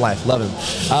homeboy, brother for life. Love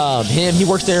him. He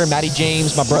works there. Matty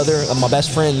James, my brother, my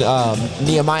best friend,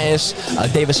 Nehemias,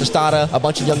 Davis Estada, a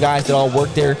bunch of young guys that all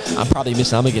work there. I'm probably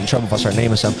missing. I'm gonna get in trouble if I start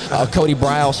naming some. Cody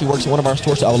Bryles, he works in one of our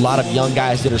stores. So a lot of young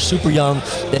guys that are super young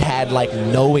that had like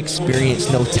no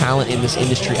experience, no talent in this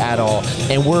industry at all.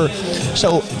 And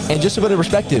and just to put it in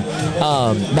perspective,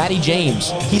 Matty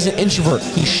James, he's an introvert,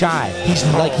 he's shy, he's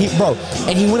like,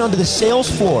 and he went onto the sales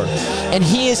floor, and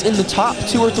he is in the top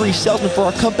 2 or 3 salesmen for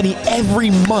our company every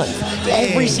month.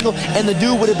 Every single, and the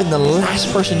dude would have been the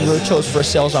last person you would have chose for a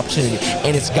sales opportunity,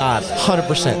 and it's God,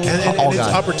 100%. And all it's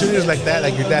God. Opportunities like that,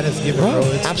 like your dad has given, bro.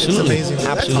 It's, Absolutely. it's amazing.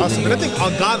 Bro. Absolutely. That's awesome. And I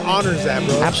think God honors that,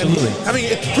 bro. Absolutely. And, I mean,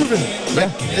 it's proven.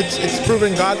 Like, it's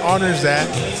proven God honors that.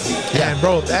 Yeah. And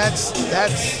bro, that's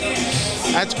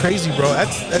crazy, bro.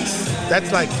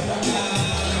 That's like,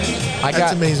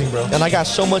 that's amazing, bro. And I got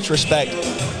so much respect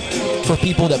for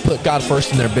people that put God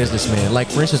first in their business, man. Like,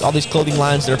 for instance, all these clothing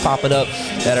lines that are popping up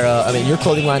that are, I mean, your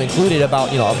clothing line included,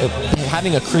 about, you know,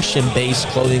 having a Christian-based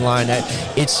clothing line,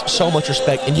 it's so much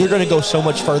respect, and you're going to go so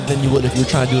much further than you would if you're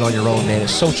trying to do it on your own, man.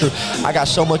 It's so true. I got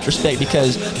so much respect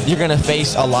because you're going to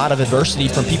face a lot of adversity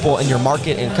from people in your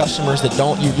market and customers that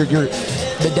don't.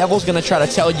 The devil's going to try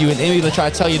to tell you, and enemy's going to try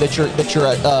to tell you that you're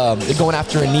going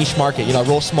after a niche market, you know,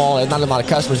 real small, and not a lot of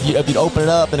customers. If you'd open it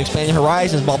up and expand your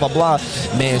horizons, blah, blah, blah,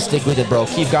 man, stick with it, bro.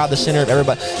 Keep God the center of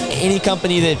everybody. Any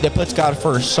company that puts God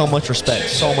first, so much respect,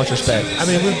 so much respect. I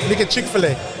mean, look at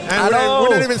Chick-fil-A. I know.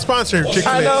 We're not even sponsored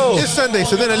Chick-fil-A. I know. It's Sunday,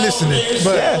 so they're not listening.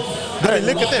 But I mean,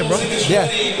 look at them, bro.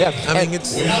 Yeah. I mean,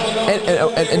 it's...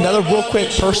 And another real quick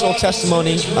personal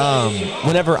testimony.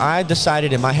 Whenever I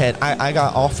decided in my head, I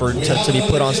got offered to be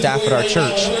put on staff at our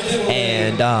church,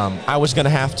 and I was going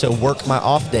to have to work my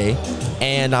off day,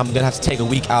 and I'm going to have to take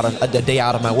a day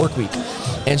out of my work week.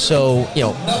 And so, you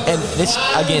know, and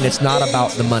it's not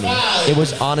about the money. It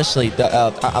was honestly,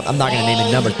 I'm not going to name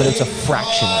any numbers, but it's a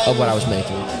fraction of what I was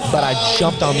making. But I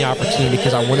jumped on the opportunity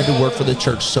because I wanted to work for the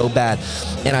church so bad.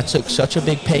 And I took such a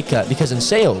big pay cut because in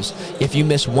sales, if you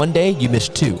miss one day, you miss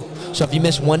 2. So if you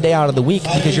miss one day out of the week,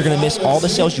 because you're going to miss all the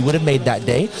sales you would have made that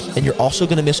day, and you're also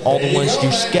going to miss all the ones you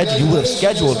would have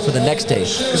scheduled for the next day.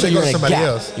 So you're in a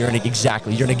gap. You're in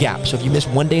a gap. So if you miss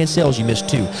one day in sales, you miss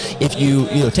 2. If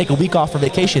you take a week off for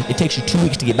vacation, it takes you 2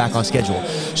 weeks to get back on schedule.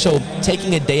 So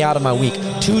taking a day out of my week,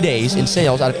 2 days in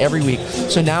sales out of every week.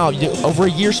 So now over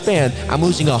a year span, I'm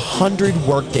losing 100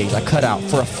 work days I cut out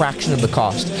for a fraction of the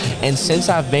cost. And since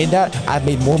I've made that, I've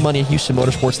made more money in Houston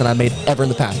Motorsports than I made ever in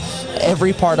the past.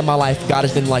 Every part of my life, God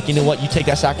has been like, you know what, you take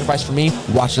that sacrifice for me,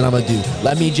 watch what I'm going to do.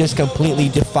 Let me just completely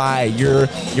defy your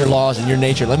laws and your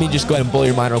nature. Let me just go ahead and blow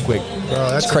your mind real quick. Bro,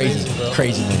 that's crazy. Amazing, bro.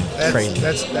 Crazy, man. Crazy.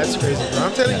 That's crazy, bro.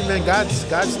 I'm telling you, man,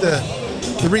 God's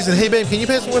the reason. Hey, babe, can you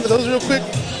pass me one of those real quick?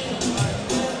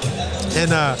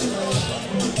 And,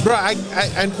 bro,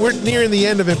 I we're nearing the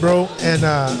end of it, bro, and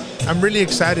I'm really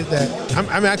excited that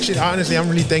I'm actually, honestly, I'm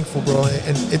really thankful, bro,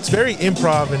 and it's very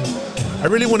improv, and I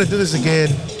really want to do this again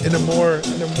in a more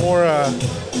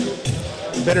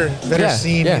better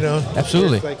scene, you know.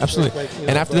 Absolutely.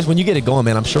 And after this, when you get it going,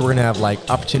 man, I'm sure we're gonna have like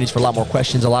opportunities for a lot more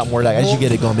questions, a lot more as you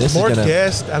get it going. This more is gonna,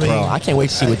 guests. I mean, bro, I can't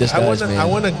wait to see what this does, man. I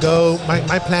want to go.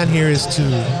 My plan here is to,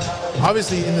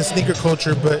 obviously in the sneaker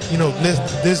culture, but you know,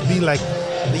 this be like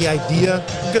the idea,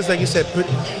 because like you said,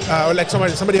 or like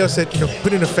somebody else said, you know,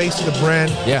 putting a face to the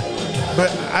brand. Yeah. But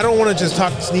I don't want to just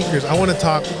talk sneakers. I want to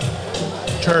talk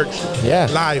church,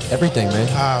 life, everything, man.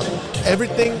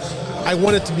 Everything. I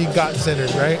want it to be God-centered,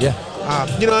 right? Yeah.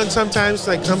 You know, and sometimes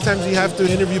you have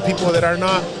to interview people that are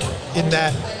not in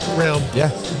that realm. Yeah.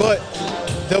 But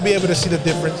they'll be able to see the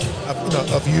difference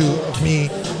of you, of me.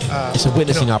 It's a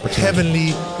witnessing opportunity. Heavenly,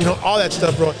 you know, all that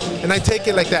stuff, bro. And I take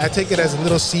it like that. I take it as a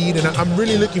little seed, and I'm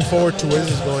really looking forward to where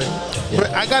this is going. Yeah. But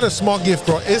I got a small gift,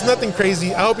 bro. It's nothing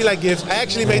crazy. I hope you like gifts. I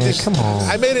actually made this. Come on.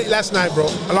 I made it last night, bro,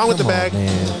 along with the bag.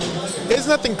 Man. It's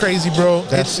nothing crazy, bro.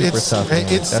 That's super tough, man.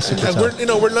 That's super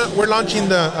tough. We're launching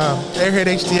the Airhead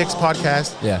HTX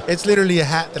podcast. Yeah. It's literally a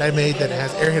hat that I made that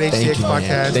has Airhead HTX podcast.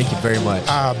 Man. Thank you very much.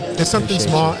 It's something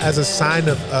small as a sign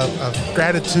of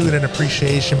gratitude and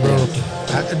appreciation, bro.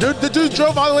 The dude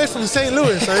drove all the way from St.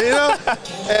 Louis, you know,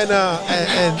 and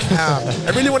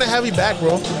I really want to have you back,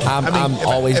 bro. I'm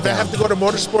always down. If I have to go to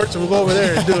motorsports, we'll go over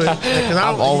there and do it.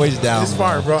 I'm always down. It's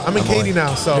far, bro. I'm in Katy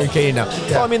now, so. You're in Katy now.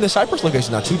 Yeah. Well, I mean, the Cypress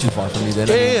location's not too far from you then.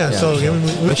 Yeah. So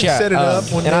we can set it up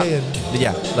one day.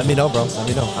 Let me know, bro. Let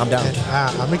me know. I'm down.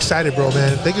 I'm excited, bro,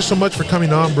 man. Thank you so much for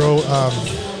coming on, bro.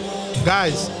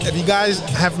 Guys, if you guys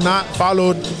have not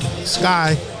followed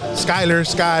Sky,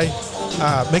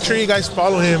 make sure you guys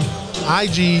follow him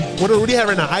IG. What do you have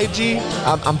right now? IG?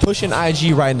 I'm pushing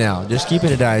IG right now. Just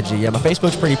keeping it IG. Yeah, my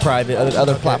Facebook's pretty private.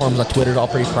 Other platforms like Twitter's all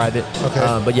pretty private.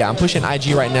 Okay. But yeah, I'm pushing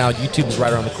IG right now. YouTube is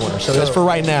right around the corner. So that's for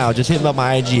right now. Just hit up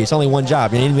my IG. It's only one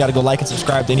job. You ain't even got to go like and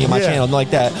subscribe to any of my channels, nothing like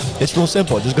that. It's real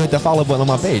simple. Just go hit that follow button on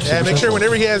my page. Yeah, make sure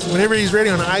whenever he's ready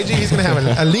on IG, he's gonna have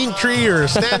a link tree or a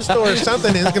stand store or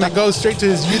something. And it's gonna go straight to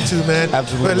his YouTube, man.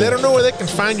 Absolutely. But let him know where they can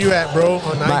find you at, bro.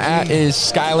 On IG. My at is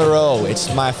Skylar O.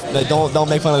 It's my don't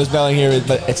make fun of the spelling here,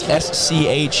 but it's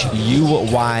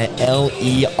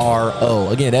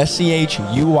SCHUYLERO. Again,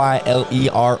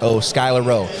 SCHUYLERO. Skylar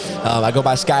O. I go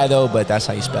by Sky though, but that's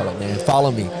how you spell it, man.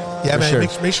 Follow me. Yeah, man. Sure.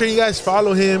 Make sure you guys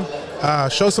follow him.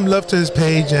 Show some love to his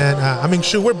page, and I mean,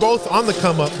 sure, we're both on the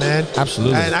come up, man.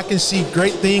 Absolutely. And I can see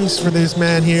great things for this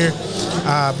man here,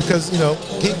 because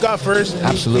keep God first.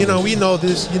 Absolutely. We know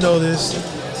this. You know this.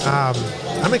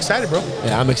 I'm excited, bro.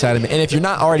 Yeah, I'm excited, man. And if you're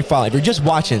not already following, if you're just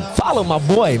watching, follow my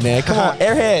boy, man. Come on,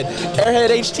 Airhead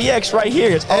HTX right here.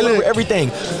 It's all over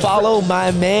everything. Follow my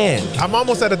man. I'm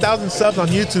almost at 1,000 subs on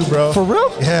YouTube, bro. For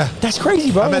real? Yeah. That's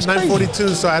crazy, bro. I'm at 942,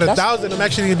 so at 1,000, I'm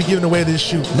actually gonna be giving away this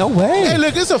shoe. No way. Hey,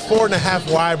 look, it's a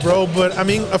 4.5 wide, bro. But I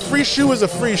mean, a free shoe is a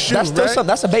free shoe. That's still right? something.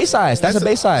 That's a base size. That's a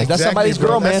base size. That's exactly, somebody's bro.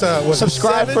 girl, man. That's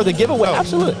Subscribe for the giveaway. No,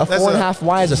 Absolutely. A that's 4.5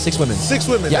 wide is a 6 women. 6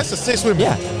 women. Yeah. That's a 6 women.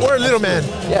 Yeah. Or a little man.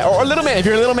 Yeah, or a little man. If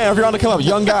you're a little man, or if you're on the come up,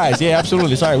 young guys. Yeah,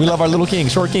 absolutely. Sorry, we love our little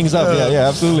kings, short kings up. Yeah,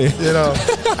 absolutely.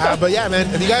 But yeah,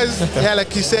 man. If you guys,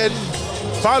 like you said,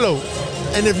 follow.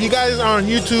 And if you guys are on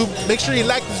YouTube, make sure you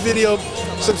like this video.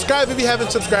 Subscribe if you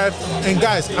haven't subscribed. And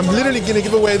guys, I'm literally gonna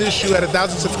give away this shoe at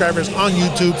 1,000 subscribers on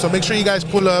YouTube. So make sure you guys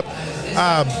pull up.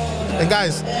 And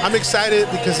guys, I'm excited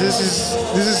because this is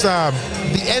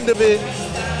the end of it.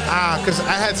 Because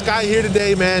I had Sky here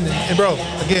today, man. And bro,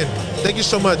 again, thank you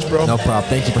so much, bro. No problem.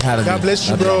 Thank you for having me. God bless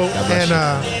you, bro. God bless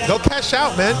And go cash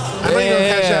out, man. I know you're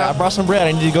gonna cash out. I brought some bread.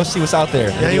 I need to go see what's out there.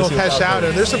 Yeah, you're gonna cash out.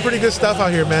 And there's some pretty good stuff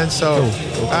out here, man. So, Cool.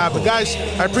 But guys,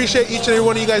 I appreciate each and every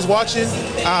one of you guys watching.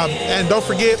 And don't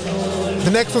forget,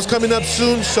 the next one's coming up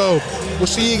soon. So we'll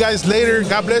see you guys later.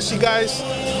 God bless you guys.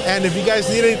 And if you guys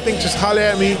need anything, just holler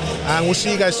at me. And we'll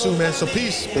see you guys soon, man. So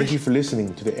peace. Thank you for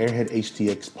listening to the Airhead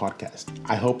HTX podcast.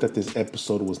 I hope that this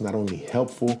episode was not only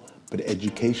helpful, but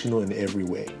educational in every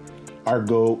way. Our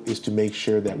goal is to make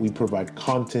sure that we provide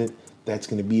content that's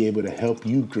going to be able to help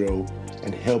you grow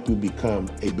and help you become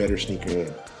a better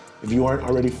sneakerhead. If you aren't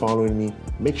already following me,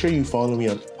 make sure you follow me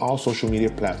on all social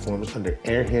media platforms under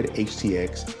Airhead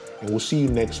HTX. And we'll see you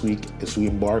next week as we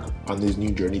embark on this new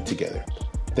journey together.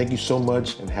 Thank you so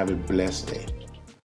much and have a blessed day.